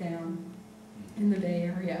down in the Bay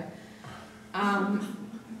Area.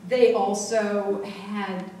 They also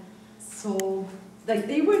had sold,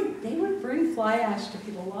 they would bring fly ash to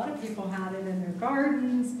people. A lot of people had it in their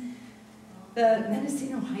gardens. The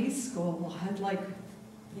Mendocino High School had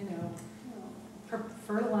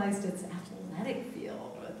fertilized its athletic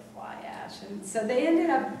field with fly ash. And so they ended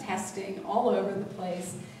up testing all over the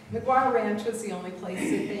place. McGuire Ranch was the only place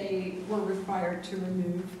that they were required to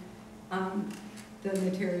remove the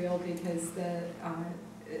material because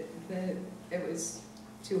it was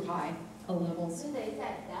too high a levels. So is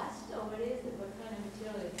that dust or what is it? What kind of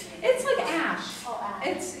material is it? It's like ash. Oh, ash.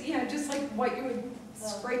 It's just like what you would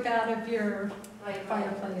scrape out of your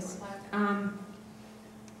fireplace.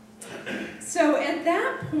 So at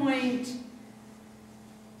that point,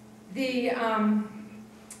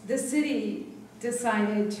 the city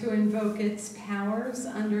decided to invoke its powers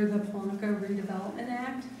under the Polanco Redevelopment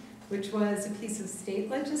Act, which was a piece of state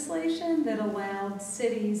legislation that allowed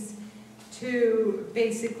cities to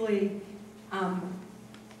basically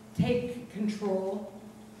take control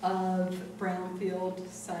of brownfield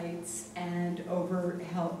sites and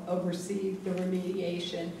help oversee the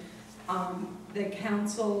remediation. The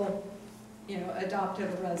council,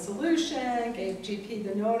 adopted a resolution, gave GP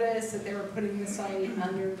the notice that they were putting the site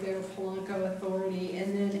under their Polanco authority,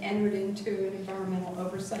 and then entered into an environmental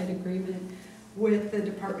oversight agreement with the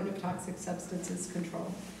Department of Toxic Substances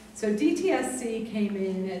Control. So DTSC came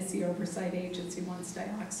in as the oversight agency once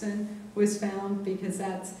dioxin was found, because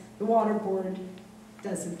the water board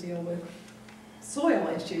doesn't deal with soil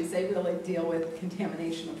issues, they really deal with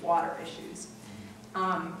contamination of water issues.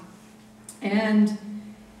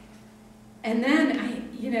 And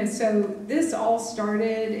then so this all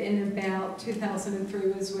started in about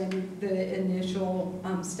 2003 was when the initial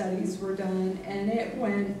studies were done, and it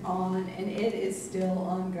went on, and it is still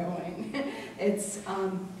ongoing.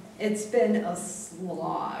 It's been a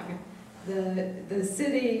slog. The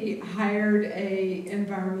city hired a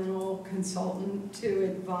environmental consultant to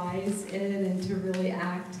advise it and to really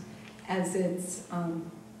act as its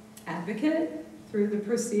advocate through the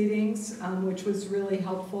proceedings, which was really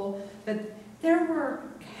helpful. But there were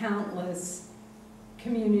countless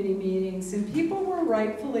community meetings, and people were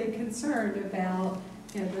rightfully concerned about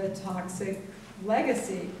the toxic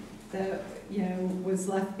legacy that was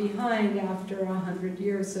left behind after 100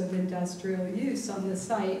 years of industrial use on the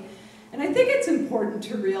site. And I think it's important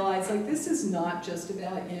to realize, this is not just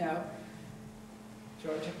about,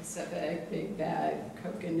 Georgia Pacific, big bad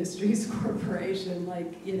Koch Industries Corporation,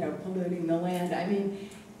 polluting the land. I mean,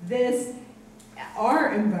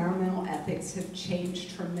 our environmental ethics have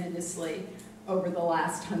changed tremendously over the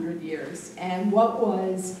last 100 years. And what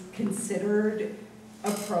was considered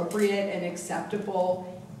appropriate and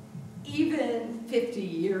acceptable even 50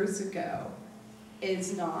 years ago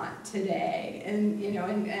is not today. And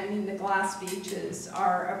I mean, the glass beaches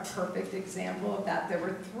are a perfect example of that. There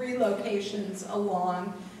were 3 locations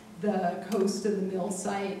along the coast of the mill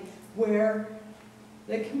site where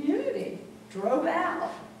the community drove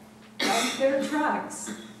out, dumped their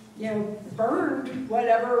trucks, burned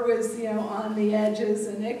whatever was, on the edges,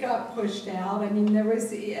 and it got pushed out. I mean, there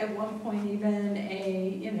was at one point even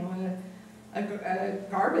a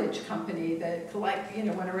garbage company that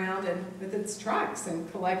went around and with its trucks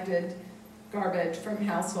and collected garbage from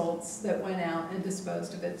households that went out and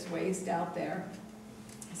disposed of its waste out there.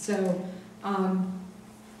 So, at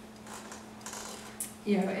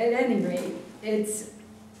any rate, it's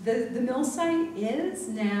the mill site is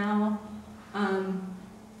now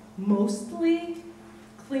mostly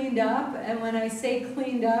cleaned up, and when I say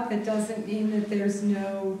cleaned up, it doesn't mean that there's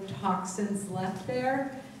no toxins left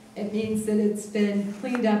there. It means that it's been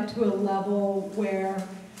cleaned up to a level where,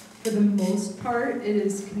 for the most part, it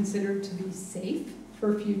is considered to be safe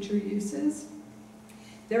for future uses.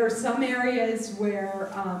 There are some areas where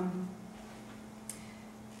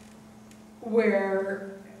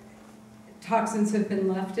toxins have been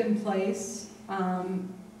left in place,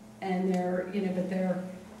 and they're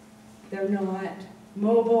not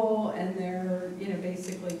mobile, and they're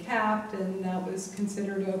basically capped, and that was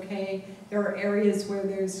considered okay. There are areas where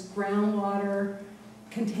there's groundwater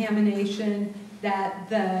contamination that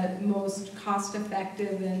the most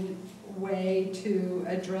cost-effective way to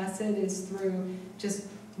address it is through just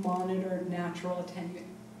monitored natural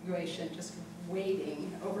attenuation, just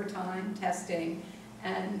waiting over time, testing,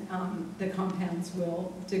 and the compounds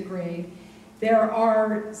will degrade. There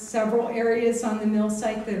are several areas on the mill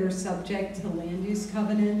site that are subject to land use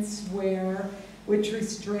covenants which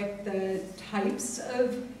restrict the types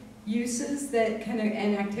of uses that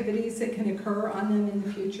and activities that can occur on them in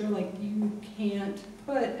the future. Like, you can't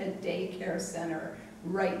put a daycare center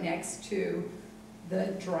right next to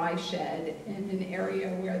the dry shed in an area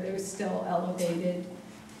where there's still elevated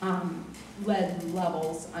lead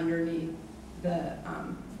levels underneath the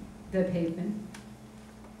pavement.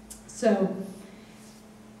 So,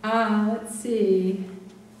 let's see.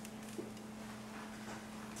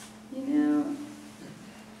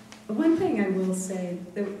 One thing I will say,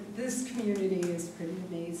 that this community is pretty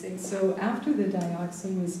amazing. So after the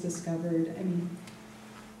dioxin was discovered, I mean,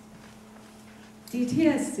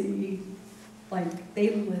 DTSC,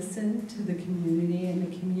 they listened to the community,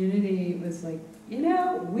 and the community was like,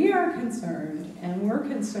 we are concerned, and we're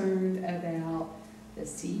concerned about the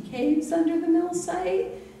sea caves under the mill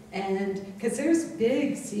site, and because there's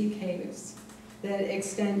big sea caves that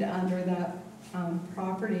extend under that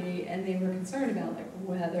property, and they were concerned about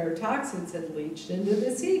whether toxins had leached into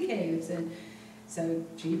the sea caves, and so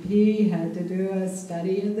GP had to do a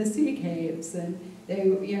study of the sea caves, and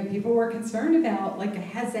people were concerned about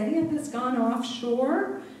has any of this gone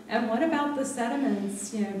offshore, and what about the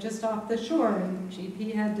sediments just off the shore, and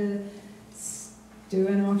GP had to do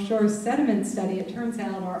an offshore sediment study. It turns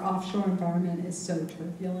out our offshore environment is so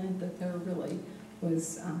turbulent that there really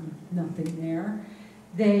was nothing there.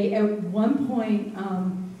 They, at one point,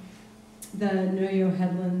 the Noyo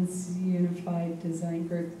Headlands Unified Design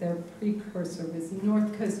Group, their precursor was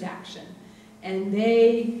North Coast Action. And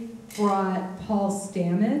they brought Paul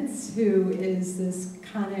Stamets, who is this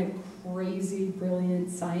kind of crazy, brilliant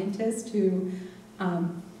scientist who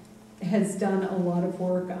has done a lot of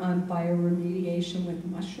work on bioremediation with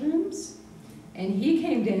mushrooms. And he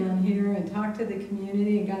came down here and talked to the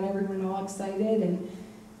community and got everyone all excited, and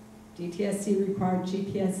DTSC required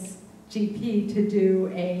GP to do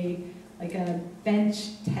a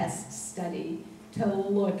bench test study to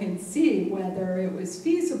look and see whether it was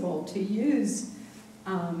feasible to use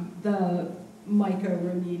the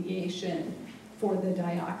mycoremediation for the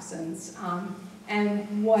dioxins.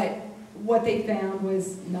 And what they found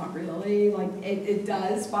was not really, it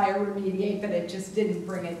does bioremediate, but it just didn't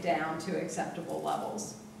bring it down to acceptable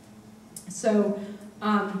levels. So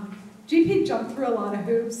GP jumped through a lot of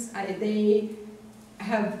hoops. They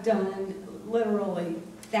have done literally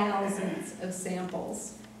thousands of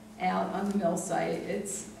samples out on the mill site.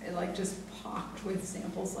 It's just packed with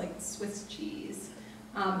samples like Swiss cheese.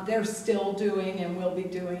 They're still doing and will be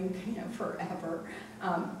doing forever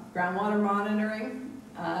groundwater monitoring.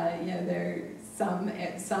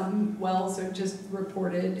 Some wells are just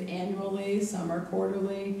reported annually, some are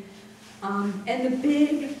quarterly. And the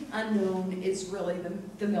big unknown is really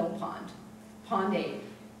the mill pond, Pond 8.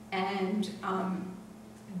 And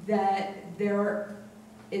that there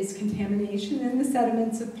is contamination in the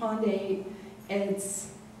sediments of Pond 8.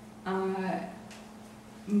 It's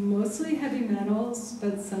mostly heavy metals,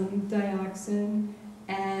 but some dioxin,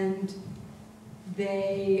 and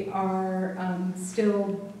they are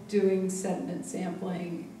still doing sediment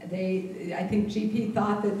sampling. I think GP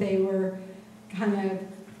thought that they were kind of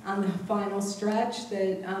on the final stretch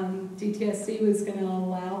that DTSC was going to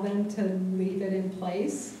allow them to leave it in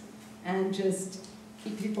place and just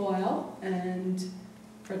keep people out and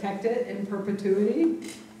protect it in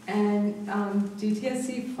perpetuity. And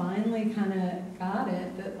DTSC finally kind of got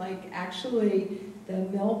it that, like, actually the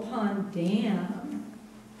Mill Pond Dam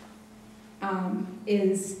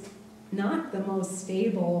is not the most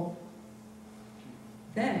stable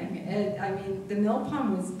thing. I mean, the Mill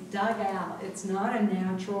Pond was dug out. It's not a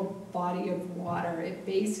natural body of water. It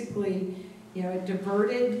basically, you know, it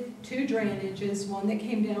diverted two drainages, one that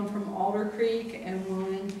came down from Alder Creek and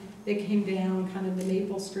one that came down kind of the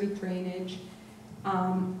Maple Street drainage,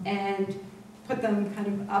 and put them kind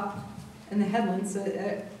of up in the headlands.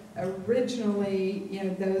 Originally, you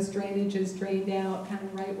know, those drainages drained out kind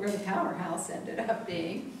of right where the powerhouse ended up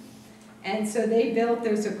being. And so they built,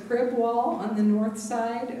 there's a crib wall on the north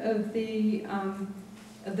side of the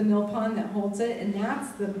mill pond that holds it, and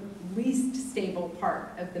that's the least stable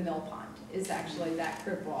part of the mill pond, is actually that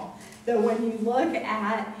crib wall. So when you look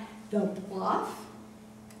at the bluff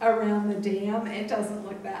around the dam, it doesn't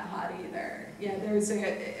look that hot either. Yeah, there's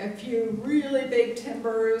a few really big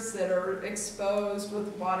timbers that are exposed with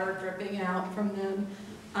water dripping out from them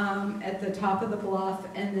at the top of the bluff,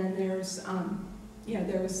 and then there's you know,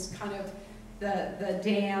 there's kind of the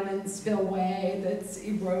dam and spillway that's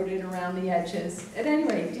eroded around the edges. At any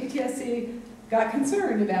rate, DTSC got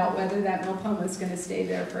concerned about whether that mill pond was going to stay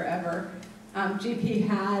there forever. GP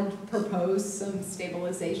had proposed some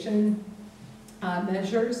stabilization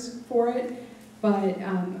measures for it, but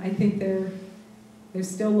I think they're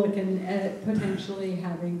still looking at potentially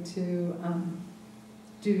having to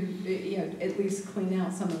do, you know, at least clean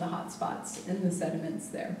out some of the hot spots in the sediments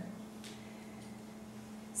there.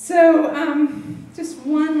 So just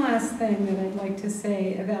one last thing that I'd like to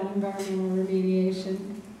say about environmental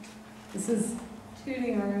remediation. This is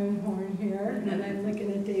tooting our own horn here, and I'm looking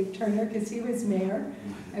at Dave Turner because he was mayor.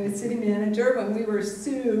 I was city manager when we were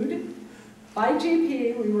sued by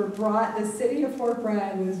GP. We were brought, the city of Fort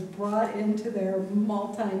Bragg was brought into their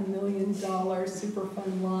multi-million-dollar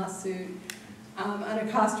Superfund lawsuit on a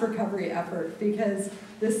cost recovery effort because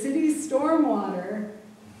the city's stormwater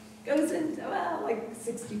goes into, well, like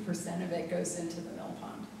 60% of it goes into the mill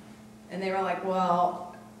pond. And they were like,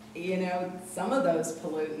 well, you know, some of those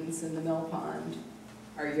pollutants in the mill pond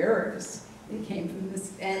are yours. They came from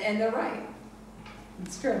this, and they're right.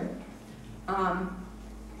 It's true.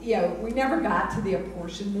 You know, we never got to the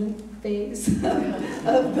apportionment phase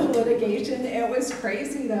of the litigation. It was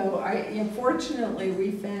crazy, though. Fortunately,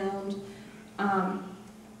 we found,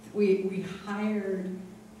 we hired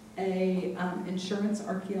a insurance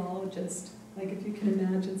archaeologist. Like, if you can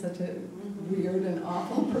imagine such a weird and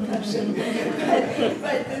awful profession.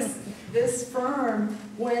 but this firm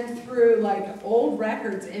went through like old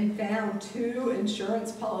records and found two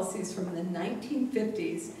insurance policies from the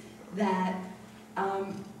 1950s that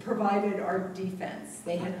provided our defense.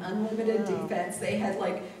 They had unlimited defense. They had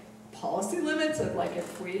like policy limits of like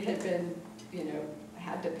if we had been, you know,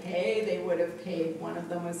 had to pay, they would have paid. One of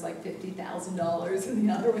them was like $50,000 and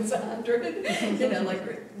the other was $100,000, you know,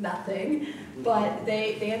 like nothing. But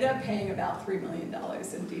they ended up paying about $3 million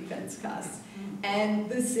in defense costs. And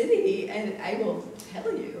the city, and I will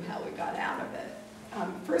tell you how we got out of it.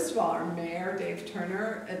 First of all, our mayor, Dave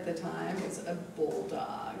Turner, at the time was a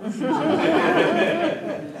bulldog.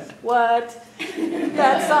 What?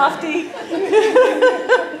 That softy?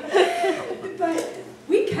 But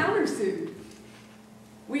we countersued.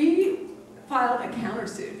 We filed a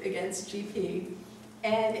countersuit against GP,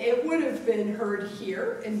 and it would have been heard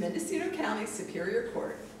here in Mendocino County Superior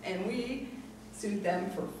Court, and we sued them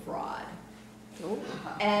for fraud.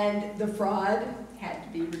 And the fraud had to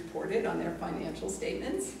be reported on their financial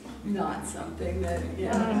statements, not something that, you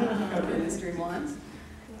know, our industry wants.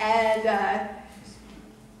 And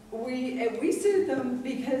we sued them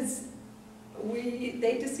because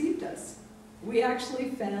they deceived us. We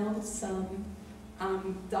actually found some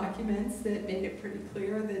documents that made it pretty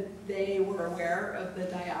clear that they were aware of the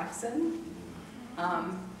dioxin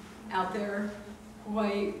out there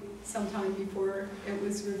quite some time before it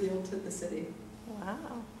was revealed to the city. Wow.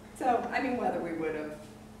 So, I mean, whether we would have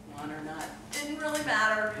won or not didn't really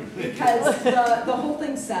matter because the whole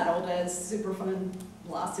thing settled, as Superfund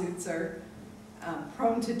lawsuits are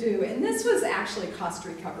prone to do. And this was actually cost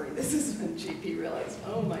recovery. This is when GP realized,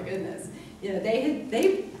 oh my goodness. You know,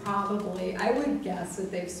 they probably, I would guess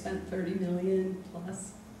that they've spent $30 million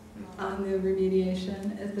plus on the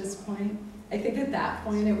remediation at this point. I think at that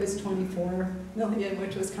point it was $24 million,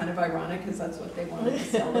 which was kind of ironic because that's what they wanted to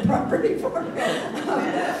sell the property for.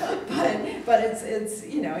 But it's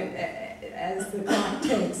you know, as the clock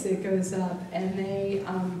ticks, it goes up. And they,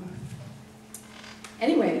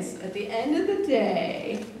 anyways, at the end of the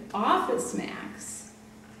day, Office Max,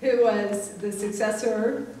 who was the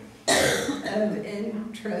successor of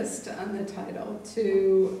interest on the title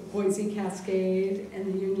to Boise Cascade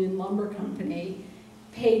and the Union Lumber Company,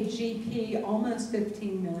 paid GP almost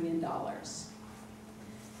 $15 million.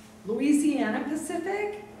 Louisiana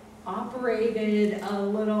Pacific operated a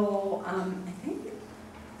little, I think,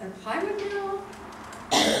 a plywood mill,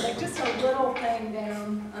 like just a little thing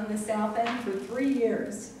down on the south end for 3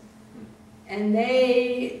 years. And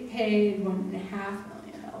they paid $1.5 million.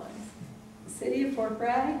 The city of Fort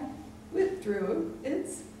Bragg withdrew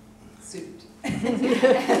its suit. And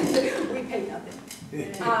we paid nothing.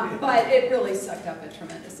 But it really sucked up a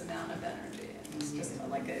tremendous amount of energy. It was just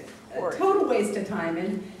like a total waste of time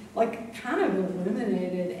and like kind of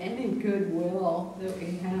eliminated any goodwill that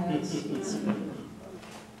we had.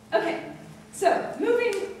 Okay, so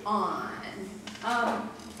moving on.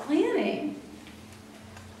 Planning.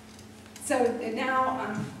 So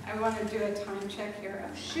now I want to do a time check here.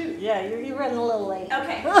 Oh, shoot. Yeah, you're running a little late.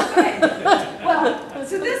 Okay, okay. Well,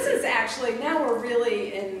 so this is actually, now we're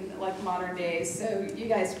really in like modern days, so you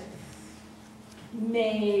guys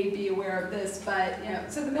may be aware of this, but you know,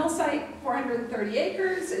 so the mill site, 430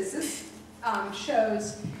 acres, as this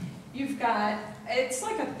shows, you've got, it's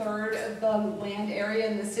like a third of the land area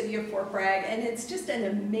in the city of Fort Bragg, and it's just an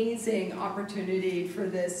amazing opportunity for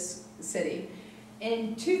this city.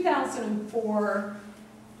 In 2004,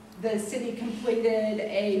 the city completed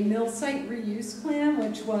a mill site reuse plan,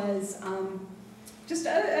 which was just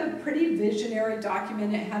a pretty visionary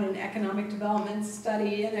document. It had an economic development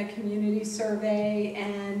study and a community survey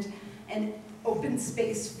and an open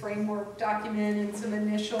space framework document and some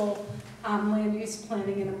initial land use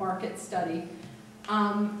planning and a market study.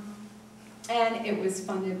 And it was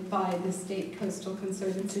funded by the State Coastal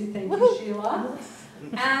Conservancy. Thank you, Sheila.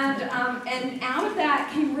 And out of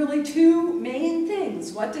that came really two main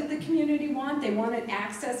things. What did the community want? They wanted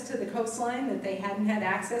access to the coastline that they hadn't had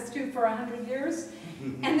access to for 100 years.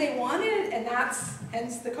 And they wanted, and that's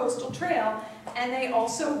hence the coastal trail, and they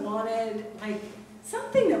also wanted like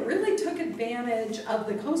something that really took advantage of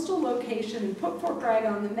the coastal location and put Fort Bragg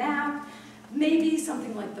on the map. Maybe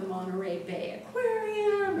something like the Monterey Bay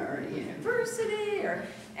Aquarium or a university,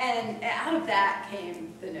 and out of that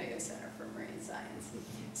came the Noyo Center for Marine Science.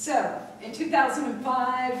 So, in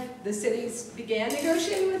 2005, the cities began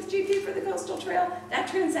negotiating with GP for the coastal trail. That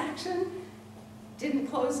transaction didn't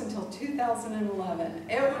close until 2011.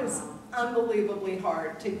 It was unbelievably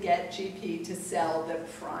hard to get GP to sell the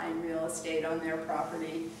prime real estate on their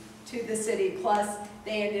property to the city. Plus,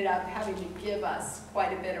 they ended up having to give us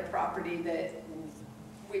quite a bit of property that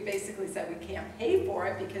we basically said we can't pay for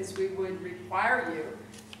it because we would require you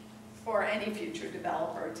or any future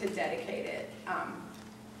developer to dedicate it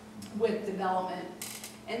with development.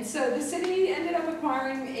 And so the city ended up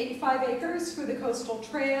acquiring 85 acres for the coastal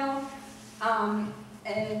trail, and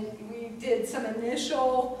we did some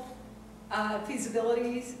initial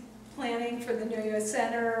feasibility planning for the Noyo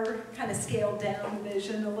Center, kind of scaled down the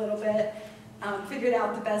vision a little bit, figured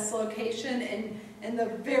out the best location, and in the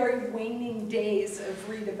very waning days of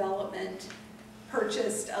redevelopment,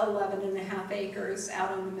 purchased 11.5 acres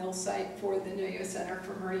out on the mill site for the Noyo Center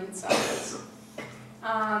for Marine Science.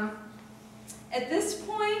 At this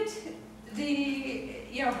point, the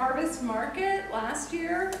Harvest Market last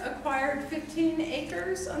year acquired 15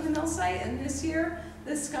 acres on the mill site, and this year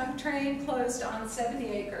the skunk train closed on 70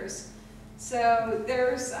 acres. So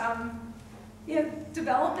there's,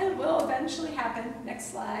 development will eventually happen.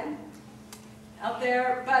 Next slide. Out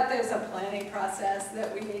there, but there's a planning process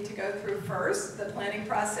that we need to go through first. The planning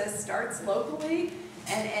process starts locally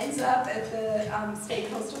and ends up at the State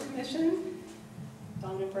Coastal Commission.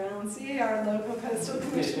 Donna Brown, see, our local coastal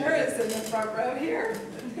commissioner is in the front row here.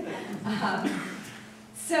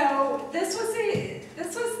 So this was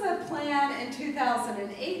the plan in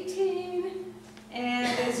 2018,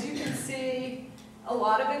 and as you can see, a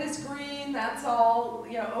lot of it is green. That's all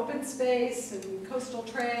open space and coastal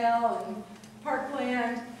trail and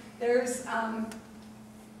parkland. There's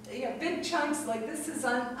big chunks, like this is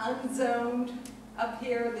unzoned up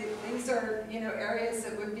here. These are areas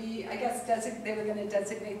that would be, I guess, they were going to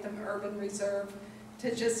designate them urban reserve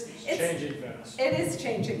to just. It's changing fast. It is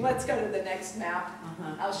changing. Let's go to the next map.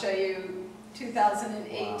 I'll show you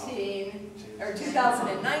 2018 or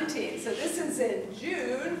 2019. So this is in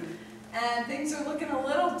June, and things are looking a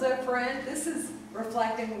little different. This is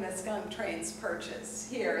reflecting the skunk train's purchase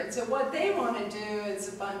here. And so what they want to do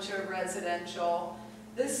is a bunch of residential.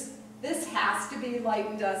 This This has to be light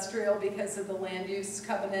industrial because of the land use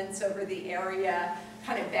covenants over the area,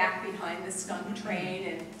 kind of back behind the skunk train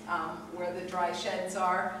and where the dry sheds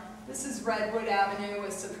are. This is Redwood Avenue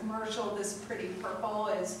with some commercial. This pretty purple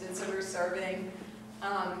is visitor serving.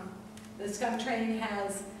 The skunk train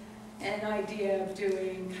has an idea of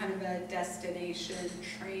doing kind of a destination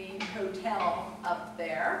train hotel up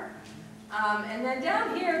there. And then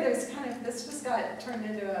down here, there's kind of, this just got turned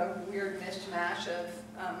into a weird mishmash of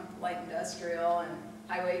light industrial and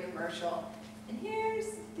highway commercial. And here's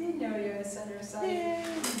the Noyo Center site.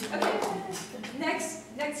 Okay,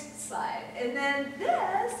 next slide. And then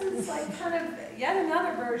this is like kind of yet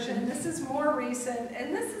another version. This is more recent,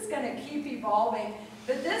 and this is going to keep evolving.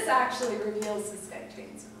 But this actually reveals the skunk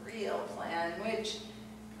train's real plan, which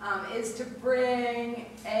is to bring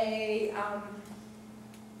an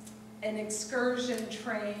excursion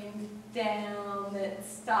train down that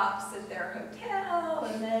stops at their hotel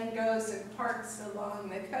and then goes and parks along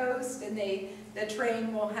the coast, and the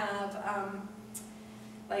train will have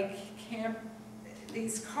like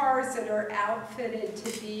these cars that are outfitted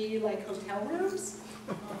to be like hotel rooms,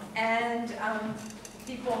 and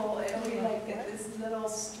people, it'll be like this little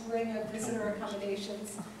string of visitor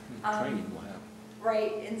accommodations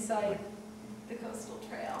right inside the coastal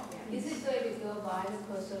trail. Is it so if we go by the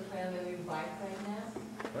coastal trail where we bike right now?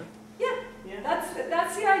 Yeah,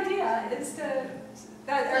 that's the idea, is to, So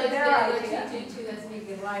their idea. let's make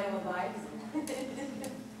the ride on bikes?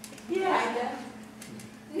 Yeah.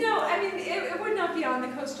 No, I mean, it would not be on the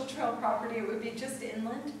coastal trail property, it would be just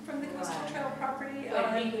inland from the coastal Right. trail property.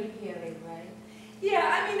 But we could hear it, right?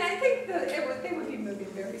 Yeah, I mean, I think they would be moving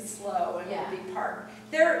very slow and Yeah. would be parked.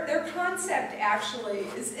 Their concept actually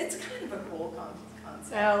is, it's kind of a cool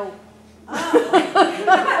concept. Oh.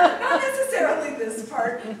 Not necessarily this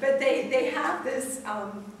part, but they have this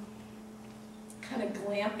kind of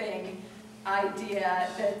glamping idea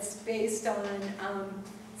that's based on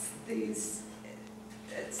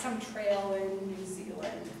some trail in New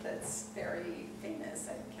Zealand that's very famous.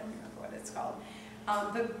 I can't remember what it's called.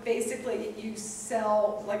 But basically you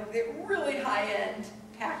sell like the really high-end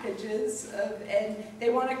packages and they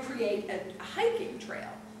want to create a hiking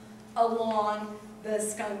trail along the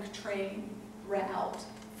skunk train route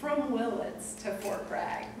from Willits to Fort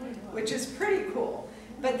Bragg, which is pretty cool.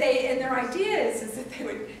 But their idea is that they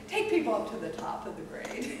would take people up to the top of the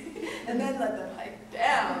grade and then let them hike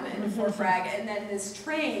down in Fort Bragg, and then this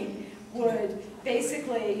train would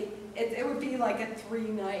basically, it would be like a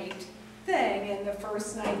 3-night thing, and the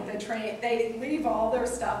first night they leave all their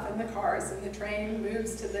stuff in the cars and the train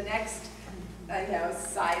moves to the next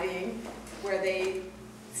siding where they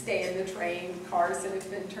stay in the train, cars that have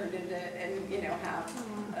been turned into, and have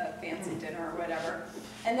a fancy dinner or whatever.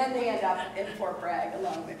 And then they end up in Fort Bragg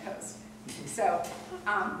along the coast. So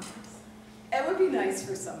it would be nice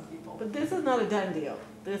for some people. But this is not a done deal.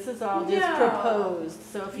 This is all just No. proposed.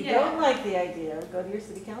 So if you Yeah. don't like the idea, go to your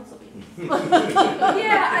city council meeting.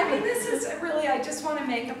 Yeah, I mean, this is really, I just want to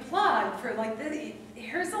make a plug for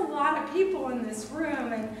here's a lot of people in this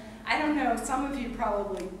room, and I don't know, some of you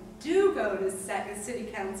probably do go to city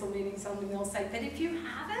council meetings on the mill site, but if you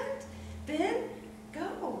haven't been,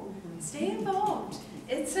 go, stay involved.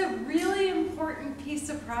 It's a really important piece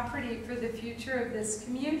of property for the future of this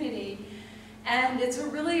community, and it's a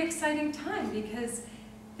really exciting time because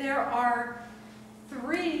there are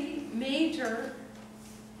 3 major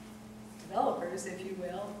developers, if you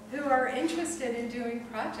will, who are interested in doing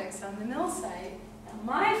projects on the mill site. Now,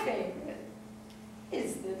 my favorite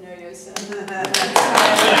is the Noyo Center. But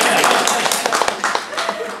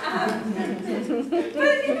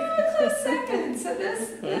a close second. So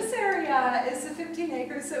this area is the 15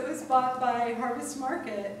 acres that was bought by Harvest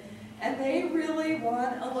Market, and they really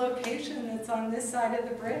want a location that's on this side of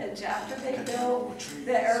the bridge. After they built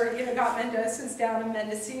got Mendoza's down in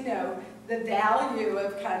Mendocino, the value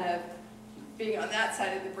of kind of being on that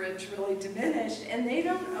side of the bridge really diminished, and they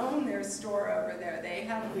don't own their store over there. They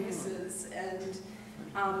have leases, and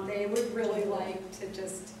they would really like to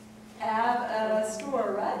just have a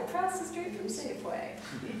store right across the street from Safeway.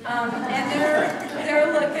 And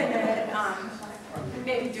they're looking at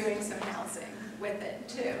maybe doing some housing with it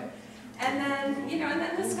too. And then, and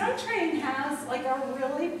then the SkyTrain has like a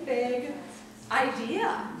really big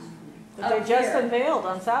idea. But they up just here. unveiled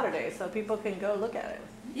on Saturday, so people can go look at it.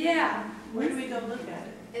 Yeah. Where do we go look at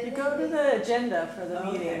it? You go to the agenda for the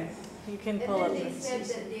Okay. meeting. You can And pull up. then they said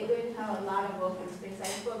that they're going to have a lot of open space. I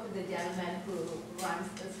spoke to the gentleman who runs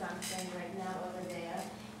the something right now over there.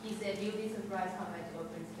 He said, you'll be surprised how much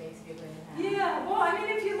open space you're going to have. Yeah, well, I mean,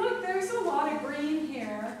 if you look, there's a lot of green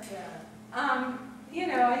here. Yeah.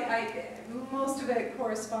 most of it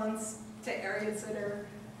corresponds to areas that are,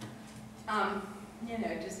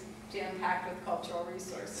 just jam-packed with cultural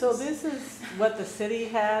resources. So this is what the city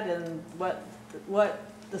had, and what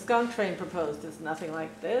the skunk train proposed is nothing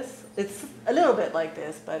like this. It's a little bit like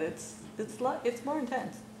this, but it's more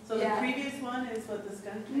intense. So the Yeah. previous one is what the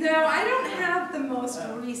skunk train? No, I don't have the most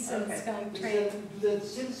recent okay. skunk train. The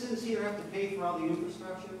citizens here have to pay for all the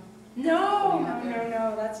infrastructure? No,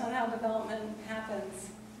 that's not how development happens.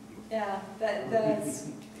 Yeah, that's,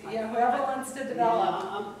 whoever wants to develop.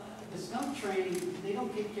 Yeah, the skunk train, they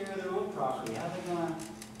don't take care of their own property. How are they gonna,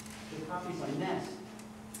 the property's a mess.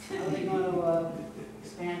 How are they gonna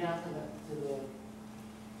expand out to the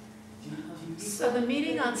So the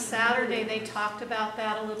meeting on Saturday, they talked about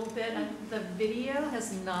that a little bit. The video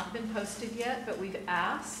has not been posted yet, but we've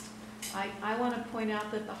asked. I want to point out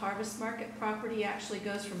that the Harvest Market property actually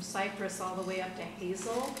goes from Cypress all the way up to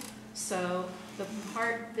Hazel. So the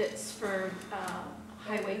part that's for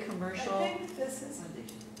highway commercial. I think this is,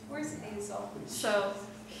 where's Hazel? So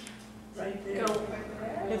Right there. go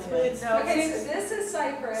It's Okay, so this is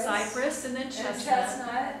Cypress. Cypress and then And Chestnut.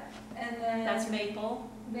 Chestnut, and then. That's Maple.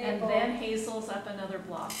 And Maple. then Hazel's up another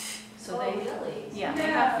block. So Oh, they, really? yeah, they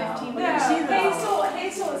have No, 15 no, minutes.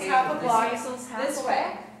 Hazel is half a block Hazel's half this a way.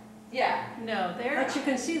 block? Yeah, No, they're, But you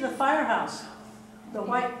can see the firehouse, the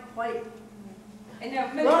white, and no,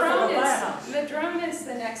 Well, the firehouse. Madrone is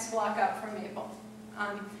the next block up from Maple.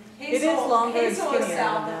 It is Hazel, longer and Hazel is skinnier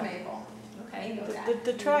south than of that. Maple. okay. You know that.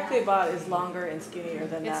 The track they bought is longer and skinnier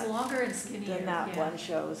than It's that longer and skinnier, yeah. one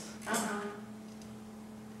shows. Uh-huh.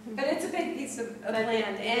 But it's a big piece of But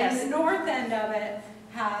land, yes. and the north end of it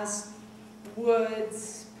has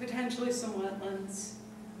woods, potentially some wetlands.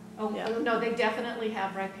 Oh, Yeah. no, they definitely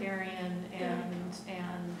have riparian and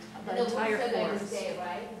But the the entire woods are going to forest. stay,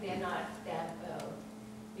 right? They're not that,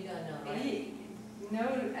 we don't know, right?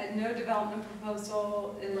 No development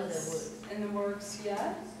proposal For the is woods. in the works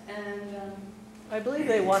yet, and, I believe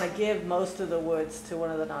they want to give most of the woods to one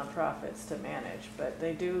of the nonprofits to manage, but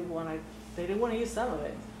they do want to use some of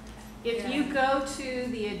it. If Yeah. you go to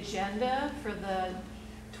the agenda for the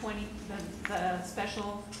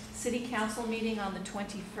special city council meeting on the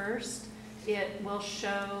 21st, it will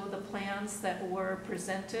show the plans that were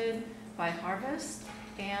presented by Harvest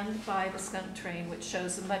and by the skunk train, which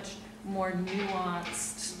shows a much more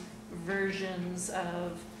nuanced versions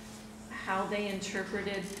of how they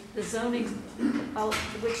interpreted the zoning,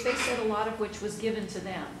 which they said a lot of which was given to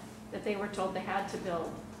them, that they were told they had to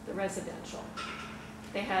build the residential.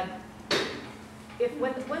 They had,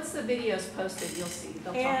 once the video's posted, you'll see.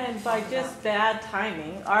 They'll And by talk just bad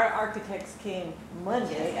timing, our architects came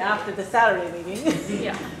Monday after the Saturday meeting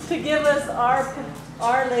Yeah, to give us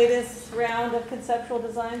our latest round of conceptual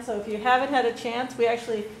design. So if you haven't had a chance, we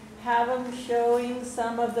actually have them showing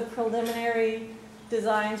some of the preliminary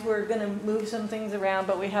designs. We're going to move some things around,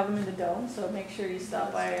 but we have them in the dome. So make sure you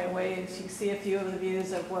stop by anyway and you see a few of the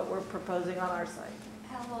views of what we're proposing on our site.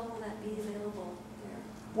 How long will that be available there?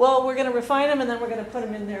 Well, we're going to refine them and then we're going to put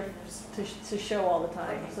them in there to show all the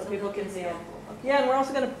time so people can see it. Yeah, and we're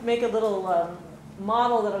also going to make a little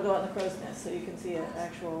model that'll go out in the crow's nest so you can see an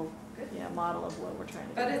actual model of what we're trying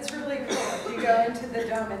to do. but it's really cool. If you go into the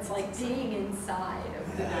dome, it's like being inside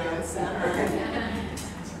of the data center.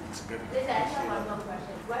 Liz, I have one more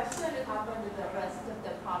question. What's going to happen to the rest of the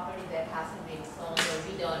property that hasn't been sold, or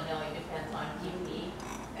we don't know, it depends on EP?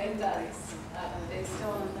 It does. They still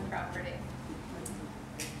own the property.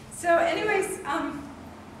 So anyways,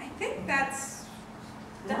 I think that's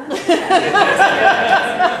done.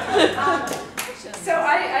 So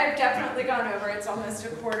I've definitely gone over, it's almost a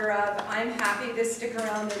quarter of. I'm happy to stick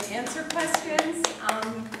around and answer questions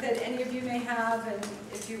that any of you may have, and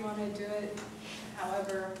if you want to do it,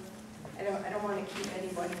 however, I don't want to keep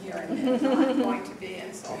anyone here, and I'm not going to be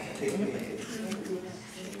insulted.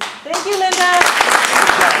 Thank you,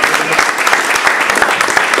 Linda.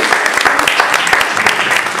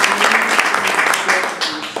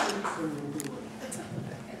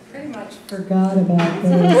 I pretty much forgot about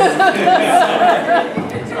this.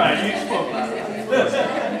 That's right, you spoke.